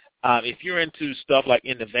 If you're into stuff like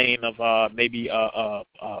in the vein of maybe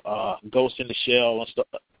Ghost in the Shell and stuff,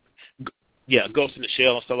 Ghost in the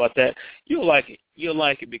Shell and stuff like that, you'll like it. You'll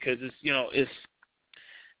like it because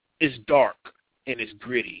it's dark and it's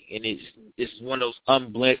gritty and it's one of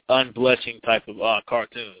those unblushing type of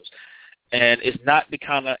cartoons. And it's not the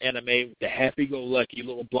kind of anime with the happy-go-lucky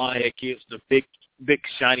little blonde-haired kids, the big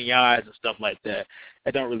shiny eyes and stuff like that.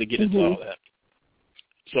 I don't really get into all that.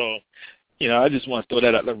 So, I just want to throw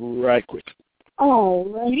that out there right quick. Oh,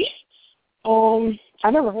 right.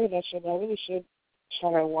 I never heard of that show, but I really should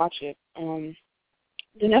try to watch it. The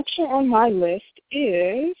next show on my list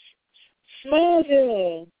is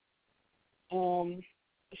Smallville.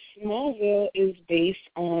 Smallville is based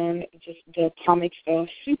on just the comics of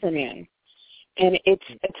Superman. And it's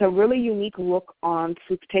a really unique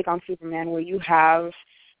take on Superman, where you have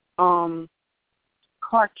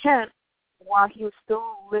Clark Kent, while he was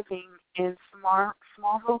still living in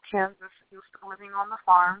Smallville, Kansas. He was still living on the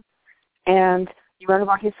farm, and you learn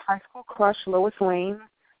about his high school crush, Lois Lane.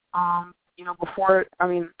 Lana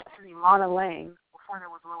Lang. Before there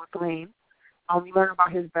was Lois Lane. You learn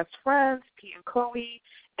about his best friends, Pete and Chloe,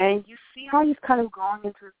 and you see how he's kind of growing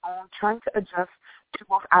into his own, trying to adjust to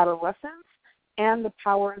both adolescence and the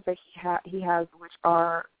powers that he has, which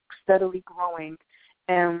are steadily growing.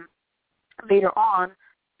 And later on,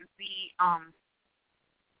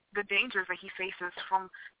 the dangers that he faces from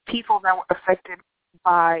people that were affected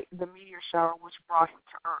by the meteor shower, which brought him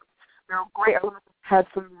to Earth. There are great elements that had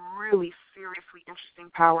some really seriously interesting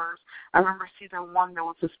powers. I remember season 1, there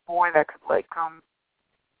was this boy that could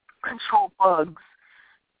control bugs,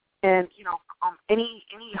 and any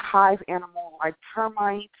hive animal like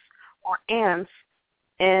termites or ants,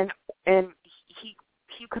 and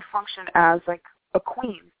he could function as like a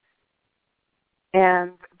queen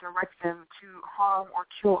and direct them to harm or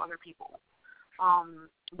kill other people.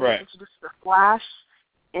 Right. Introduced the Flash,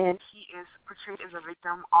 and he is portrayed as a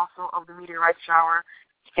victim also of the meteorite shower,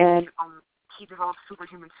 and he develops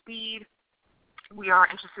superhuman speed. We are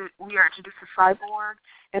introduced to Cyborg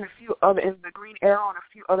and the Green Arrow and a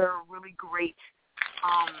few other really great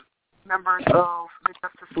members of the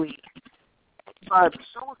Justice League. But the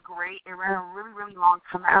show was great. It ran a really, really long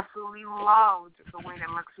time. I absolutely loved the way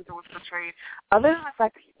that Lex Luthor was portrayed. Other than the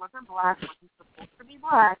fact that he wasn't black, but he's supposed to be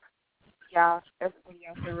black. Yeah, everybody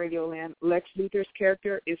else in Radio Land, Lex Luthor's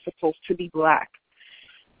character is supposed to be black.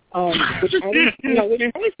 Which always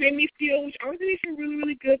made me feel really,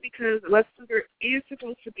 really good because Lex Luthor is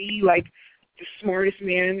supposed to be like the smartest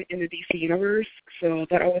man in the DC universe, so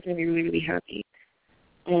that always made me really, really happy.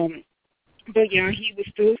 But yeah, he was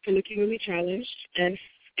still follicularly challenged and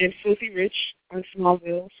filthy rich on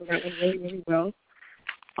Smallville, so that went really, really well.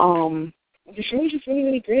 The show was just really,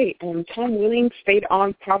 really great. Tom Welling stayed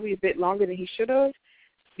on probably a bit longer than he should have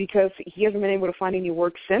because he hasn't been able to find any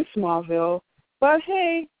work since Smallville. But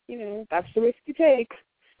hey, you know, that's the risk you take.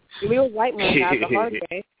 The real white man has the hard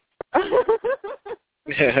way.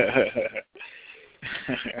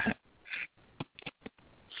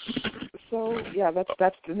 So yeah,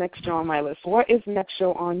 that's the next show on my list. What is the next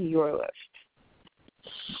show on your list?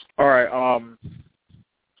 All right.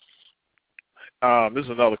 This is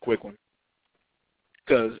another quick one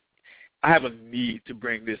because I have a need to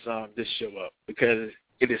bring this show up because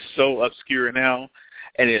it is so obscure now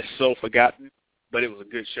and it is so forgotten. But it was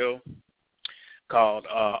a good show called,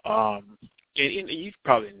 and you've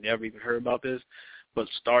probably never even heard about this, but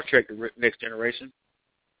Star Trek: The Next Generation.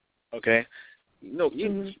 Okay,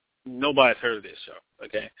 nobody's heard of this show.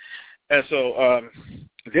 Okay, and so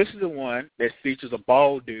this is the one that features a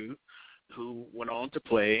bald dude who went on to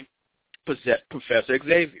play Professor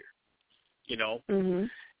Xavier. You know, and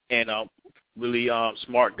really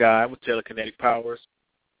smart guy with telekinetic powers.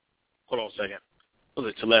 Hold on a second. Was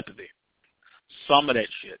it telepathy? Some of that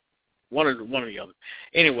shit. One or the other.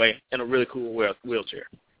 Anyway, in a really cool wheelchair.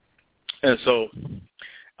 And so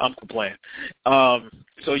I'm complaining.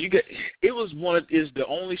 So you get it was the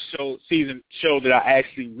only show that I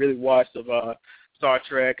actually really watched of Star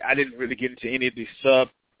Trek. I didn't really get into any of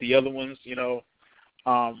the other ones, you know.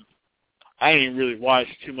 I didn't really watch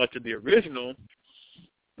too much of the original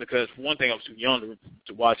because for one thing I was too young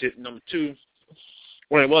to watch it. Number two,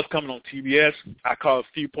 when it was coming on TBS, I caught a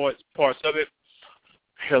few parts of it.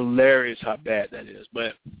 Hilarious how bad that is,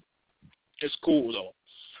 but it's cool though.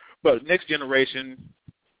 But Next Generation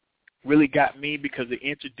really got me because it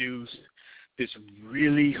introduced this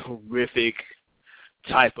really horrific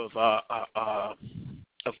type of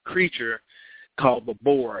creature called the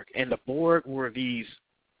Borg, and the Borg were these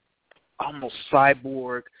almost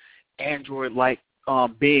cyborg, android-like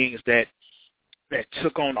beings that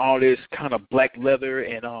took on all this kind of black leather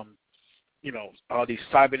and you know, all these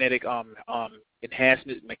cybernetic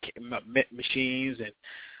enhancement machines and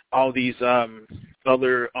all these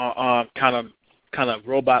other kind of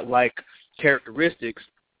robot-like characteristics,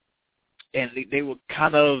 and they were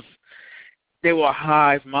a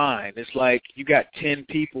hive mind. It's like you got 10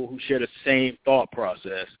 people who share the same thought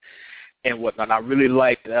process and whatnot. I really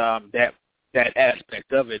liked that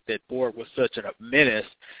aspect of it, that Borg was such a menace,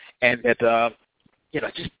 and that you know,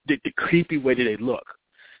 just the creepy way that they look.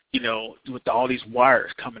 You know, with all these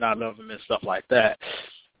wires coming out of them and stuff like that.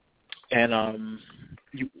 And,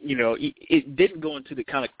 you know, it didn't go into the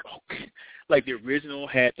kind of, like the original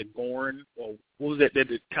had the Gorn, or what was that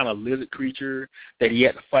the kind of lizard creature that he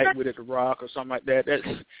had to fight with at the Rock or something like that. That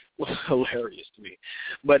was hilarious to me.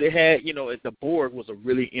 But it had, you know, the Borg was a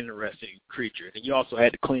really interesting creature. And you also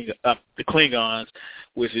had the Klingons,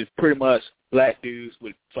 which is pretty much black dudes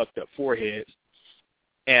with fucked up foreheads.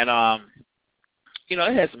 And, you know,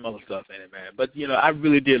 it had some other stuff in it, man. But, you know, I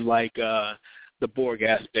really did like the Borg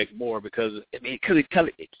aspect more because, I mean,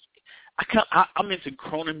 I'm into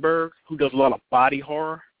Cronenberg, who does a lot of body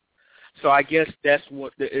horror. So I guess that's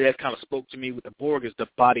what that kind of spoke to me with the Borg, is the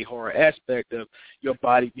body horror aspect of your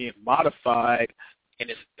body being modified and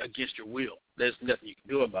it's against your will. There's nothing you can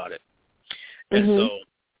do about it. And so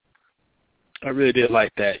I really did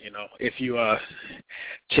like that, you know. If you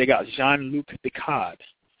check out Jean-Luc Picard,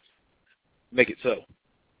 make it so.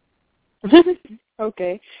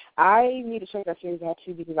 Okay. I need to check that series out,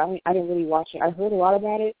 too, because I didn't really watch it. I heard a lot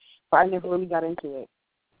about it, but I never really got into it.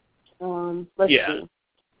 Let's see.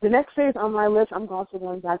 The next series on my list, I'm also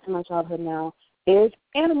going back to my childhood now, is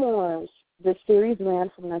Animorphs. This series ran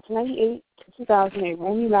from 1998 to 2008. It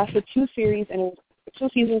only lasted two seasons, and it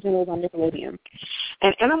was on Nickelodeon.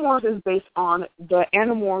 And Animorphs is based on the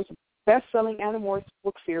Animorphs, best-selling Animorphs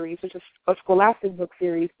book series, which is a Scholastic book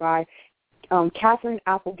series by Catherine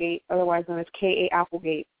Applegate, otherwise known as K.A.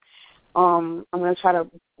 Applegate. I'm going to try to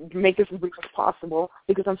make this as brief as possible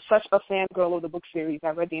because I'm such a fangirl of the book series. I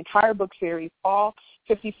read the entire book series, all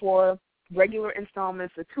 54 regular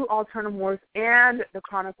installments, the 2 Alternamorphs, and the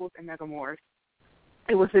Chronicles and Megamorphs.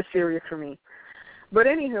 It was this series for me. But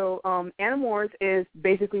anywho, Animorphs is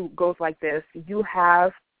basically goes like this. You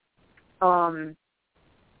have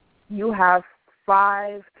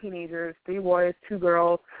 5 teenagers, 3 boys, 2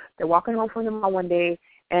 girls. They're walking home from the mall one day,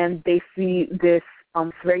 and they see this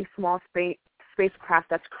very small spacecraft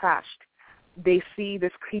that's crashed. They see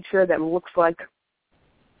this creature that looks like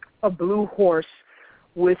a blue horse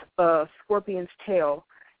with a scorpion's tail,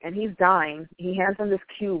 and he's dying. He hands them this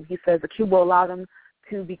cube. He says the cube will allow them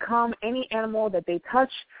to become any animal that they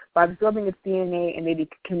touch by absorbing its DNA, and they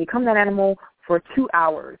can become that animal for 2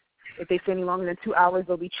 hours. If they stay any longer than 2 hours,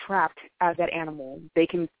 they'll be trapped as that animal. They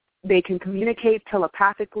can communicate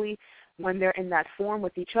telepathically when they're in that form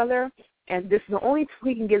with each other, and this is the only tool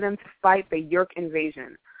we can give them to fight the Yeerk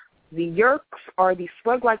invasion. The Yeerks are these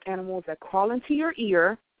slug-like animals that crawl into your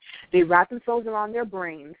ear. They wrap themselves around their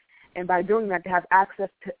brains, and by doing that, they have access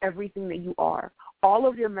to everything that you are. All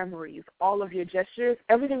of your memories, all of your gestures,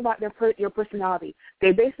 everything about your personality.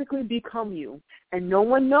 They basically become you, and no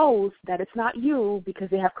one knows that it's not you because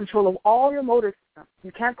they have control of all your motor systems.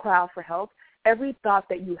 You can't cry out for help. Every thought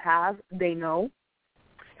that you have, they know.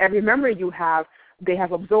 Every memory you have, they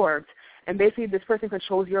have absorbed. And basically, this person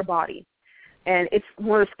controls your body. And it's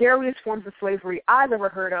one of the scariest forms of slavery I've ever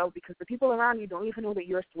heard of because the people around you don't even know that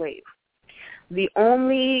you're a slave. The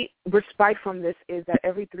only respite from this is that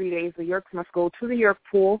every 3 days the Yeerks must go to the Yeerk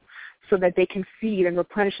pool so that they can feed and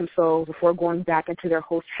replenish themselves before going back into their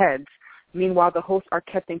host heads. Meanwhile, the hosts are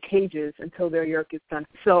kept in cages until their Yeerk is done.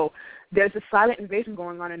 So there's a silent invasion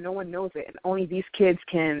going on and no one knows it, and only these kids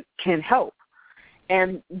can help.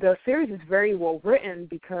 And the series is very well written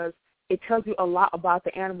because it tells you a lot about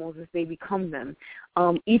the animals as they become them.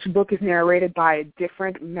 Each book is narrated by a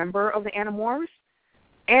different member of the Animorphs,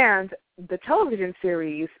 and the television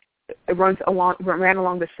series ran along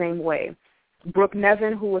the same way. Brooke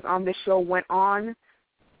Nevin, who was on this show, went on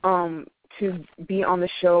to be on the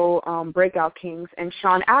show Breakout Kings, and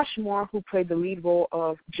Sean Ashmore, who played the lead role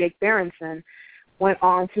of Jake Berenson, went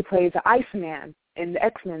on to play the Iceman in the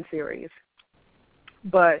X-Men series.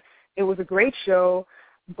 But it was a great show,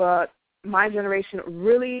 but my generation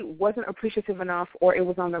really wasn't appreciative enough, or it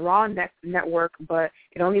was on the Raw network, but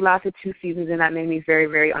it only lasted 2 seasons, and that made me very,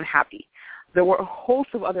 very unhappy. There were a host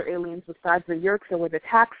of other aliens besides the Yeerks. There were the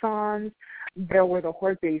Taxons. There were the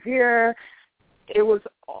Hork-Bajir. It was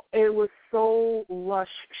so lush.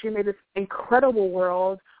 She made this incredible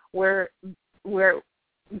world where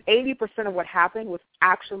 80% of what happened was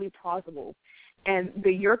actually plausible. And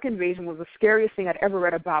the Yeerk invasion was the scariest thing I'd ever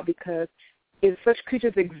read about because if such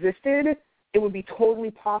creatures existed, it would be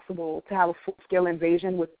totally possible to have a full-scale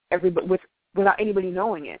invasion without anybody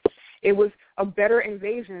knowing it. It was a better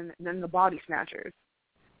invasion than the Body Snatchers.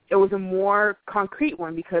 It was a more concrete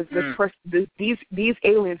one because these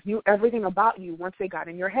aliens knew everything about you once they got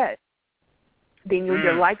in your head. They knew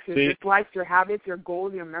your likes, your dislikes, your habits, your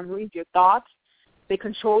goals, your memories, your thoughts. They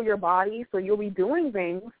control your body, so you'll be doing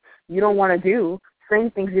things you don't want to do,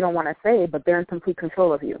 saying things you don't want to say, but they're in complete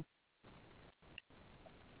control of you.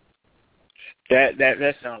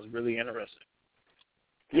 That sounds really interesting.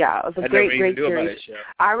 Yeah, it was a great series.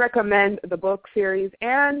 I recommend the book series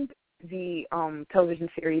and the television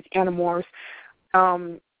series, Animorphs.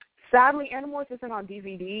 Sadly, Animorphs isn't on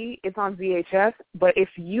DVD. It's on VHS. But if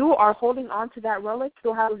you are holding on to that relic,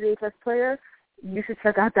 still have a VHS player, you should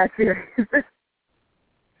check out that series.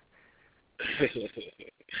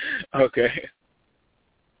 Okay.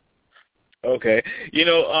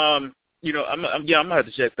 I'm gonna have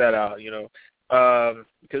to check that out.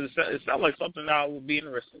 Because it sounds like something I would be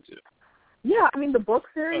interested to. Yeah, I mean the book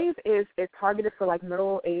series is targeted for like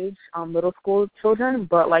middle school children,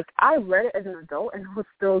 but like I read it as an adult and it was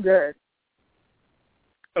still good.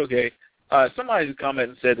 Okay. Somebody commented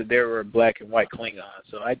and said that there were black and white Klingons,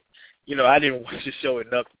 so I didn't watch the show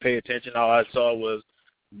enough to pay attention. All I saw was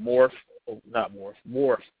Worf,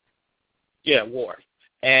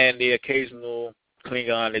 and the occasional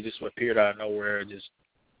Klingon that just appeared out of nowhere, just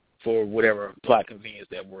for whatever plot convenience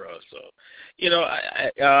that was. So, so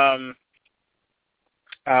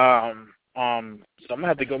I'm gonna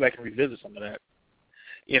have to go back and revisit some of that,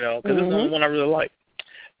 because it's the only one I really like.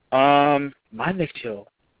 My next show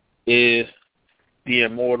is The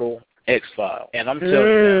Immortal X-Files, and I'm telling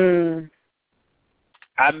you,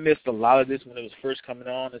 I missed a lot of this when it was first coming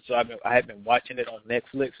on, and so I had been watching it on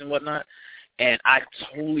Netflix and whatnot, and I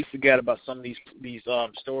totally forgot about some of these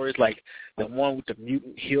stories, like the one with the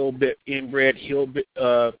mutant inbred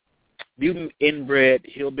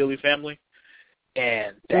hillbilly family,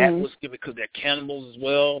 and that was because they're cannibals as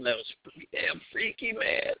well, and that was pretty damn freaky,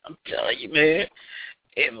 man. I'm telling you, man,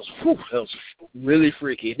 it was really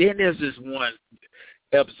freaky. And then there's this one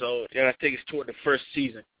episode, and I think it's toward the first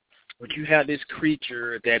season, but you have this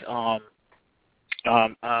creature that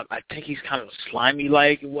I think he's kind of slimy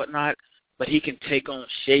like and whatnot, but he can take on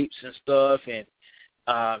shapes and stuff, and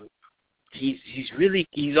he's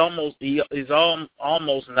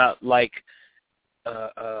almost not like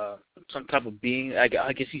some type of being. I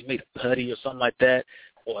guess he's made of putty or something like that,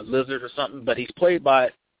 or a lizard or something. But he's played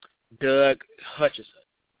by Doug Hutchison,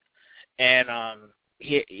 and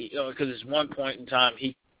because there's one point in time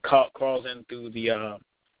he crawls in through the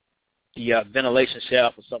ventilation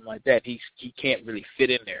shaft or something like that. He can't really fit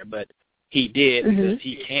in there, but he did because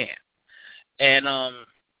he can. And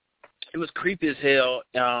it was creepy as hell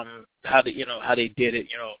how they did it.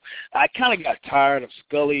 I kind of got tired of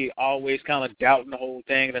Scully always kind of doubting the whole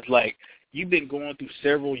thing. And it's like, you've been going through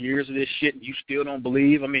several years of this shit and you still don't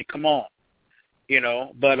believe. I mean, come on,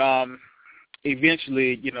 But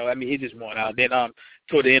eventually, it just won out. Then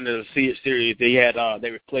toward the end of the series, they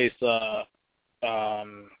replaced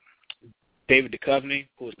David Duchovny,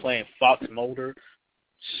 who was playing Fox Mulder.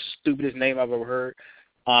 Stupidest name I've ever heard.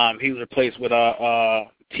 He was replaced with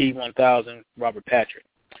T-1000 Robert Patrick.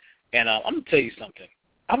 And I'm gonna tell you something.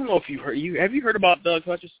 I don't know if have you heard about Doug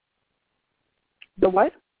Hutchison? The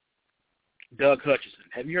what? Doug Hutchison.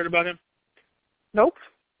 Have you heard about him? Nope.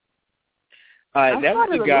 All right, that was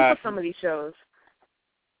the guy. Some of these shows.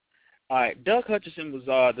 All right, Doug Hutchison was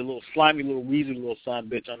the little slimy, little weasel, little son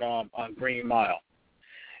bitch on Green Mile.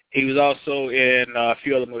 He was also in a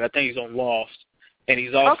few other movies. I think he's on Lost, and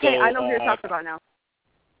he's also. Okay, I know who you're talking about now.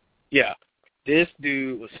 Yeah, this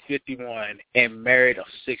dude was 51 and married a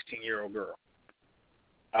 16-year-old girl.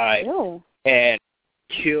 All right, and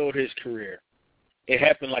killed his career. It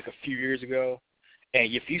happened like a few years ago,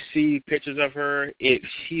 and if you see pictures of her,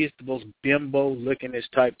 she is the most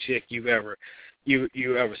bimbo-lookingest type chick you've ever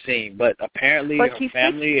seen. But apparently, her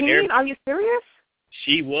family 16? and Are you serious?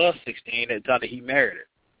 She was 16 at the time that he married her,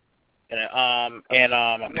 and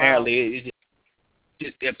apparently,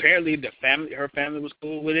 apparently her family was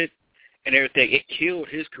cool with it and everything. It killed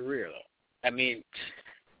his career, though. I mean,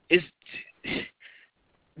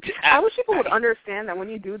 I wish people would understand that when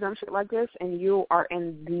you do dumb shit like this and you are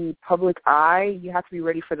in the public eye, you have to be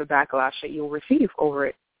ready for the backlash that you'll receive over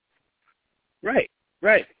it. Right.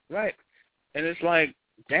 And it's like,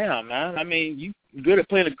 damn, man. I mean, you good at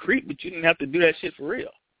playing a creep, but you didn't have to do that shit for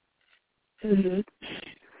real.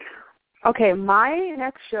 Okay, my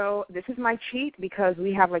next show, this is my cheat because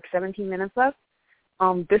we have like 17 minutes left.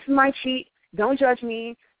 This is my cheat. Don't judge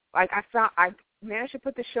me. Like, I managed to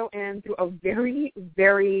put the show in through a very,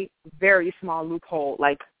 very, very small loophole,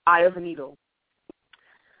 like eye of a needle.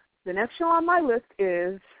 The next show on my list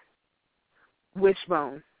is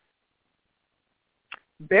Wishbone.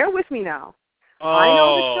 Bear with me now. I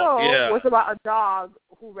know the show was about a dog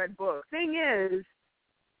who read books. Thing is,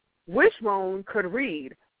 Wishbone could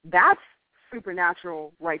read. That's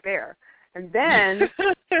supernatural right there. And then,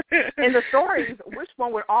 in the stories,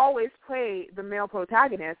 Wishbone would always play the male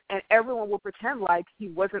protagonist, and everyone would pretend like he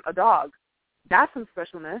wasn't a dog. That's some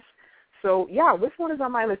specialness. So, yeah, Wishbone is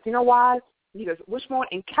on my list. You know why? Because Wishbone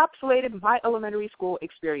encapsulated my elementary school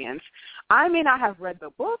experience. I may not have read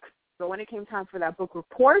the book, but when it came time for that book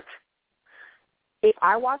report, if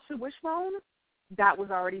I watched the Wishbone, that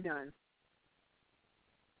was already done.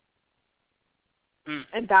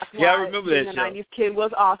 And that's why I remember being that a show. 90s kid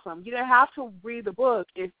was awesome. You didn't have to read the book.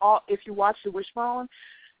 If you watched the Wishbone,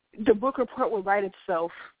 the book report would write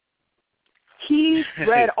itself. He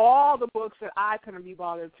read all the books that I couldn't be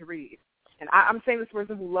bothered to read. And I'm saying this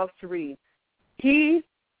person who loves to read. He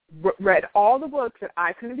read all the books that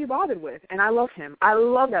I couldn't be bothered with, and I love him. I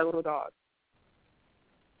love that little dog.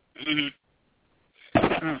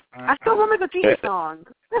 I still remember the theme song.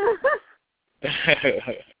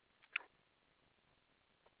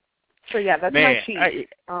 So, yeah, that's my cheat.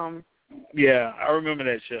 Yeah, I remember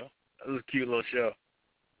that show. It was a cute little show.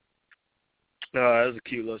 It was a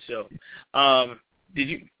cute little show.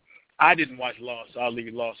 I didn't watch Lost, so I'll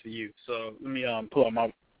leave Lost for you. So let me pull up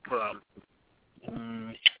my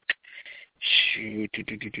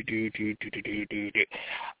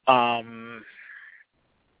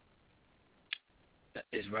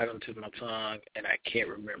it's right onto my tongue, and I can't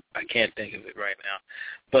remember. I can't think of it right now.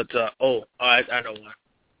 But I know one.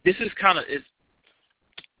 This is kind of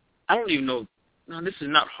I don't even know. No, this is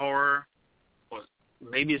not horror, or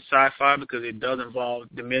maybe it's sci-fi because it does involve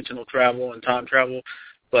dimensional travel and time travel.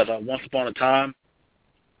 But Once Upon a Time,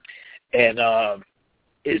 and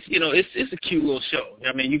it's a cute little show.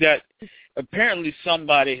 I mean, you got apparently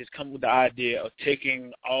somebody has come with the idea of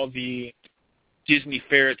taking all the Disney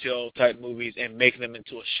fairy tale type movies and making them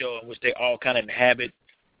into a show in which they all kind of inhabit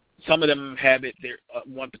some of them inhabit their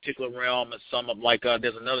one particular realm, and some of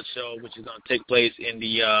there's another show which is going to take place in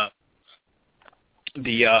the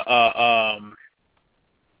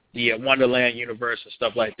Wonderland universe and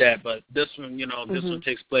stuff like that. But this one, this one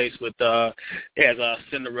takes place with it has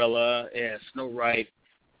Cinderella, it has Snow White,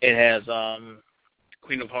 it has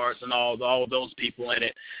Queen of Hearts, and all those people in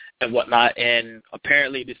it and whatnot. And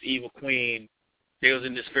apparently, this evil queen, they was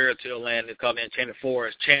in this fairy tale land they called the Enchanted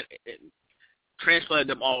Forest, transplanted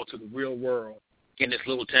them all to the real world in this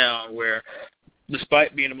little town where,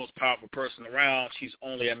 despite being the most powerful person around, she's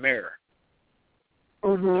only a mirror.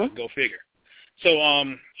 Go figure. So,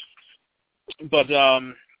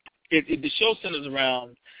 the show centers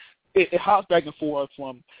around, it hops back and forth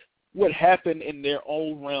from what happened in their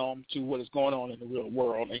old realm to what is going on in the real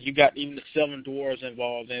world. And you got even the 7 dwarves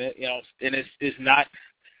involved in it, and it's not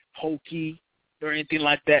hokey or anything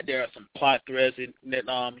like that. There are some plot threads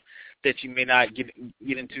that you may not get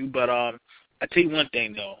into, but I tell you one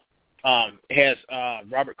thing though, it has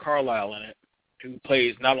Robert Carlyle in it, who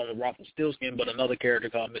plays not only Rumpelstiltskin but another character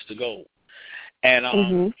called Mr. Gold,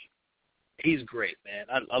 and he's great, man.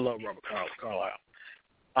 I love Robert Carlyle.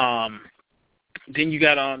 Then you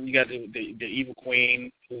got the evil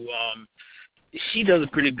queen, who she does a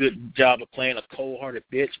pretty good job of playing a cold-hearted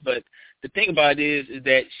bitch. But the thing about it is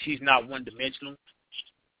that she's not one-dimensional,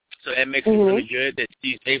 so that makes it really good that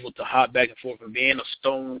she's able to hop back and forth from being a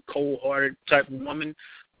stone cold-hearted type of woman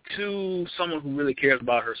to someone who really cares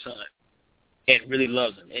about her son and really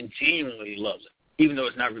loves him and genuinely loves him, even though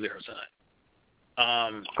it's not really her son.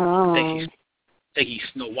 I think he's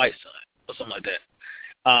Snow White's son or something like that.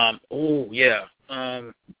 And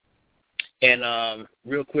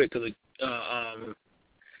real quick, because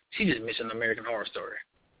she just mentioned American Horror Story.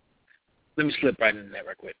 Let me slip right into that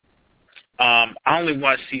right quick. I only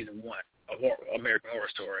watched season 1 of American Horror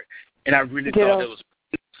Story, and I really thought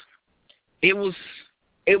it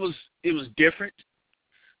was different.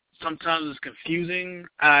 Sometimes it's confusing.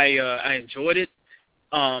 I enjoyed it,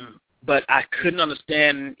 but I couldn't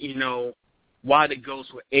understand, why the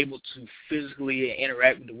ghosts were able to physically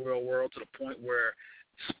interact with the real world to the point where,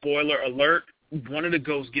 spoiler alert, one of the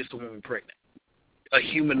ghosts gets the woman pregnant, a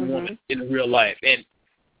human woman in real life, and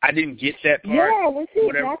I didn't get that part. Yeah, when she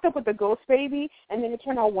was knocked up with the ghost baby, and then it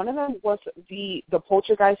turned out one of them was the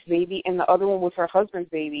poltergeist baby, and the other one was her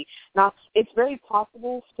husband's baby. Now, it's very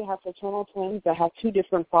possible to have fraternal twins that have 2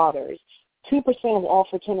 different fathers. 2% of all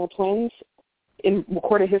fraternal twins in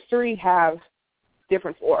recorded history have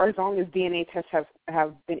different, or as long as DNA tests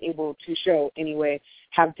have been able to show anyway,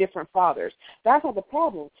 have different fathers. That's not the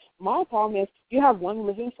problem. My problem is you have one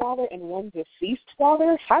living father and one deceased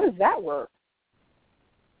father. How does that work?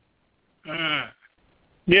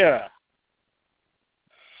 Yeah.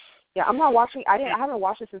 Yeah, I'm not watching. I haven't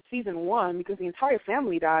watched it since season 1 because the entire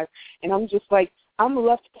family died, and I'm just like, I'm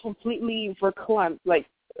left completely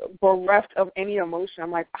bereft of any emotion.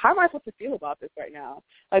 I'm like, how am I supposed to feel about this right now?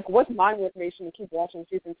 Like, what's my motivation to keep watching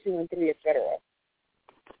season 2 and 3, etc.?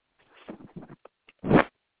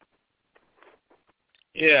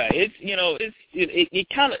 Yeah, it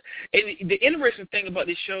kind of, the interesting thing about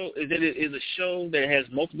this show is that it is a show that has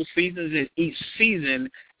multiple seasons, and each season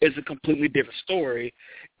is a completely different story.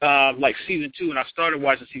 Like season 2, and I started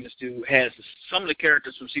watching season 2, has some of the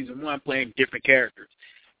characters from season 1 playing different characters.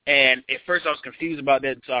 And at first I was confused about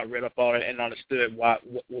that until I read up on it and understood what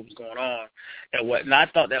was going on and what. And I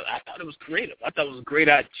thought it was creative. I thought it was a great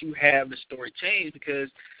idea to have the story change, because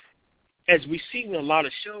as we see with a lot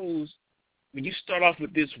of shows, when you start off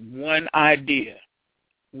with this one idea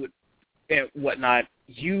and whatnot,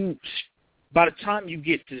 by the time you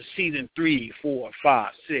get to season 3, 4,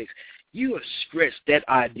 5, 6, you have stretched that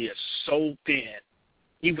idea so thin.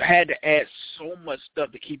 You've had to add so much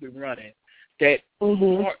stuff to keep it running that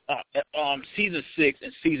season 6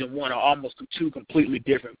 and season 1 are almost 2 completely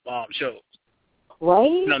different shows.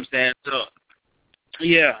 Right? You know what I'm saying? So,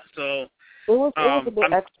 yeah. So it was a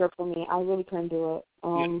bit extra for me. I really couldn't do it.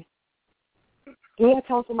 Do you have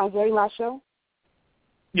time for my very last show?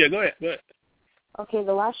 Yeah, go ahead. Okay,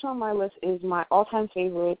 the last show on my list is my all-time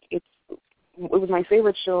favorite. It was my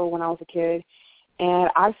favorite show when I was a kid,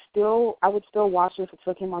 and I would still watch it if it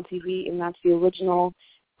still came on TV, and that's the original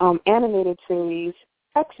animated series,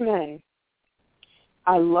 X-Men.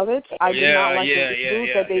 I love it. I did not like the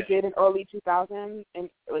reboot that they did in early 2000, and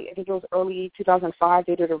I think it was early 2005.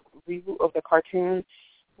 They did a reboot of the cartoon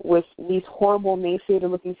with these horrible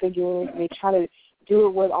emaciated-looking figures. They try to do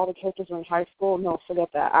it with all the characters were in high school. No, forget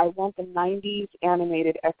that. I want the 90s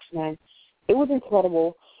animated X-Men. It was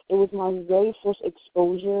incredible. It was my very first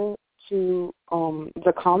exposure to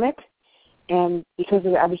the comic, And because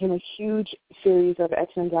of it, I became a huge series of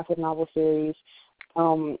X-Men graphic novel series.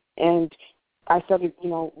 And I started,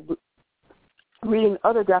 reading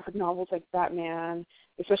other graphic novels like Batman,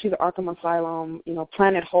 especially the Arkham Asylum,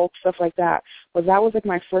 Planet Hulk, stuff like that. But that was like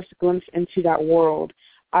my first glimpse into that world.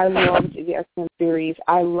 I loved the X-Men series.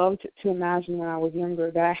 I loved to imagine when I was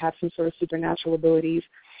younger that I had some sort of supernatural abilities.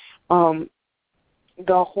 The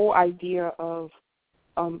whole idea of,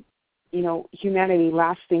 humanity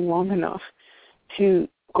lasting long enough to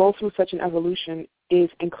go through such an evolution is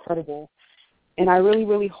incredible. And I really,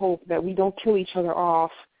 really hope that we don't kill each other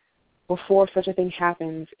off before such a thing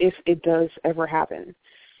happens, if it does ever happen.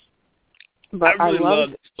 But I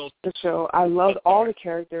loved the show. I loved all the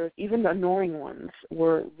characters, even the annoying ones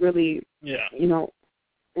were really, were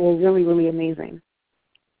really, really amazing.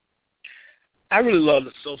 I really love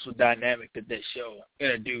the social dynamic that show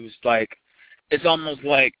introduced. Like, it's almost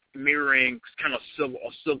like mirroring kind of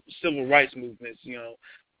civil rights movements,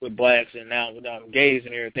 with blacks and now with gays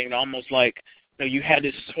and everything. Almost like, you had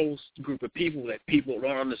this whole group of people that people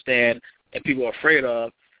don't understand and people are afraid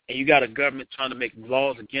of, and you got a government trying to make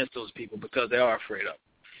laws against those people because they are afraid of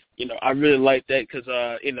them. I really like that because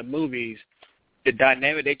in the movies, the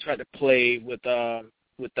dynamic they tried to play with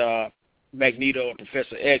Magneto and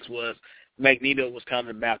Professor X was Magneto was kind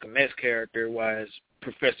of the Malcolm X character, whereas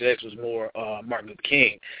Professor X was more Martin Luther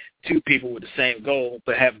King. Two people with the same goal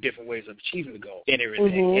but have different ways of achieving the goal and everything.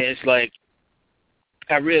 Mm-hmm. And it's like,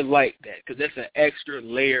 I really like that because that's an extra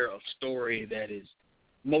layer of story that is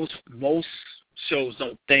most shows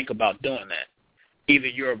don't think about doing that. Either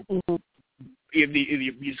you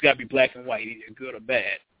just got to be black and white, either good or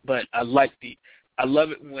bad. But I love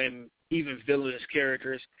it when even villainous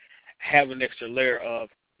characters have an extra layer of,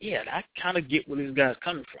 I kind of get where this guy's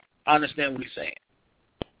coming from. I understand what he's saying.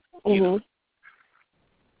 Mm-hmm.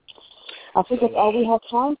 I think that's all we have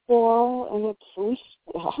time for, and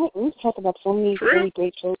we've talked about so many really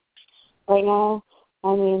great shows right now.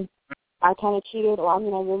 I mean, I kind of cheated. I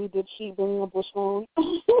really did cheat bringing up Wishbone,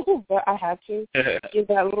 but I had to give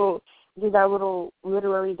that little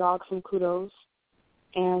literary dog some kudos.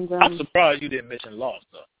 And I'm surprised you didn't mention Lost,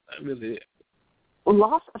 though. I really did.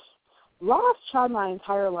 Lost tried my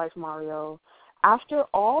entire life, Mario. After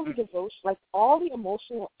all the devotion, all the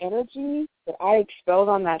emotional energy that I expelled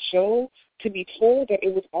on that show, to be told that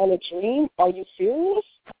it was all a dream, are you serious?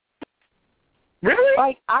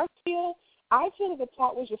 Really? I feel that the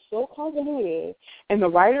plot was just so convoluted, and the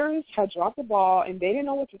writers had dropped the ball, and they didn't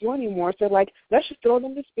know what to do anymore. So, let's just throw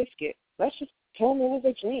them this biscuit. Let's just tell them it was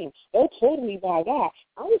a dream. They'll totally buy that.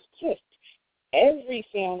 I was pissed. Every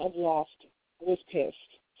fan of Lost was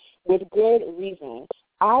pissed, with good reason.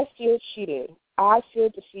 I feel cheated. I feel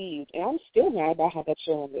deceived, and I'm still mad about how that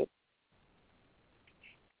show ended.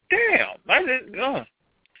 Damn, I didn't know.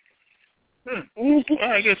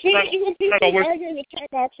 I guess even people arguing in the chat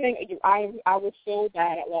box saying I was so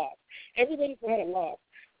bad at Lost. Everybody's bad at Lost.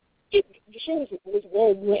 The show was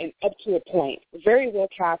well written up to a point. Very well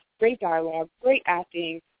cast, great dialogue, great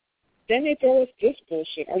acting. Then they throw us this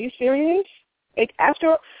bullshit. Are you serious?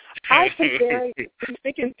 After I sit there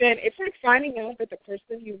thick and thin, it's like finding out that the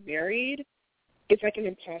person you married is like an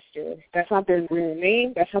imposter. That's not their real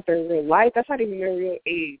name. That's not their real life. That's not even their real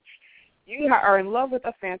age. You are in love with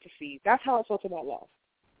a fantasy. That's how I felt about Lost.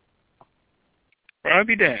 I'll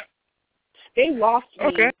be damned. They lost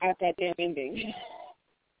me at that damn ending.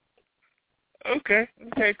 Okay,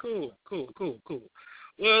 cool.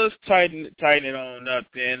 Well, let's tighten it on up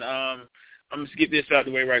then. I'm going to get this out of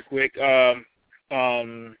the way right quick.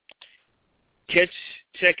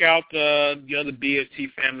 Check out the other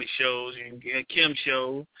BFT family shows. Kim's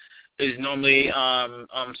show is normally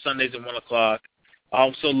Sundays at 1 o'clock. I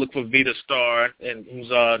also look for Vita Star, and who's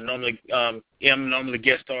normally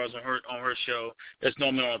guest stars on her show. That's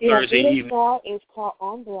normally on Thursday Vita evening. Star is called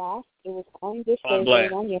On Blast. It was on this Thursday,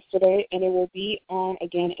 on yesterday, and it will be on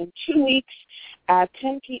again in 2 weeks at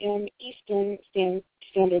 10 p.m. Eastern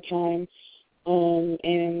Standard Time.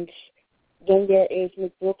 And then there is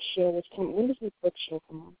McBrook's show. When does McBrook's show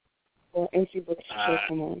come on? Or MC Brooks' show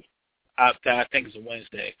come on? I think it's a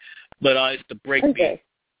Wednesday, but it's the break beat.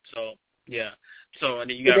 So yeah. So and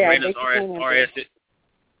then you got Raina's RSS.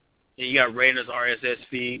 You got Raina's RSS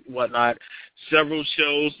feed, whatnot. Several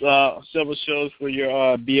shows for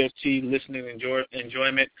your BFT listening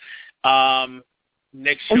enjoyment.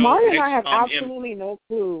 Next show. And Mario and I have absolutely no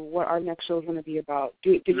clue what our next show is going to be about.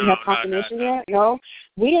 Do we have confirmation yet? No?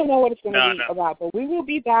 We don't know what it's going to be about, but we will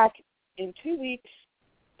be back in 2 weeks,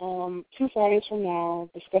 2 Fridays from now,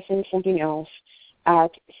 discussing something else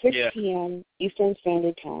at 6 p.m. Eastern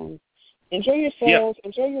Standard Time. Enjoy yourselves,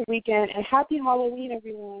 enjoy your weekend, and happy Halloween,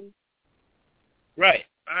 everyone. Right.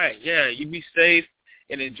 All right. Yeah. You be safe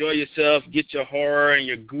and enjoy yourself. Get your horror and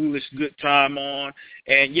your ghoulish good time on,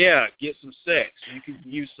 and yeah, get some sex. You can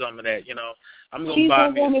use some of that. I'm gonna buy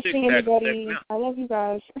me a six-pack of sex now. I love you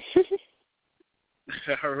guys.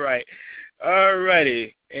 All right. All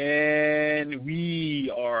righty. And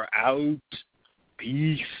we are out.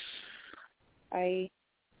 Peace. Bye.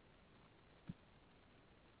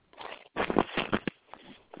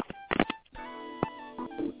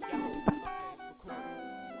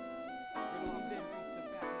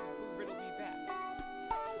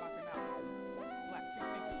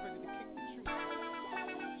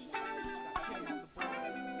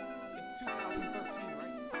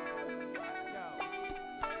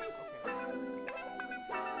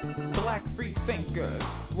 Black free thinkers,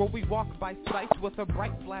 where we walk by sight with a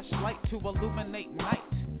bright flashlight to illuminate night.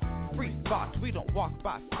 Free thought, we don't walk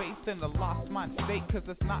by faith in the lost mind state, cause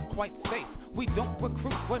it's not quite safe. We don't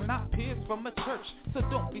recruit, we're not peers from a church, so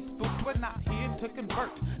don't be spooked, we're not here to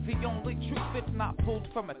convert. The only truth that's not pulled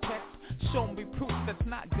from a text, show me proof that's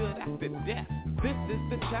not good after death. This is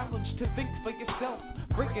the challenge, to think for yourself,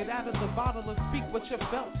 bring it out of the bottle and speak what you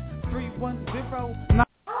felt. 310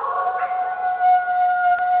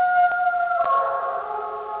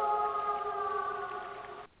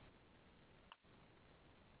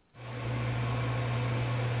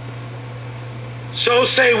 So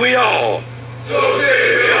say we all. So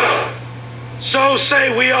say we all. So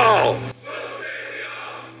say we all.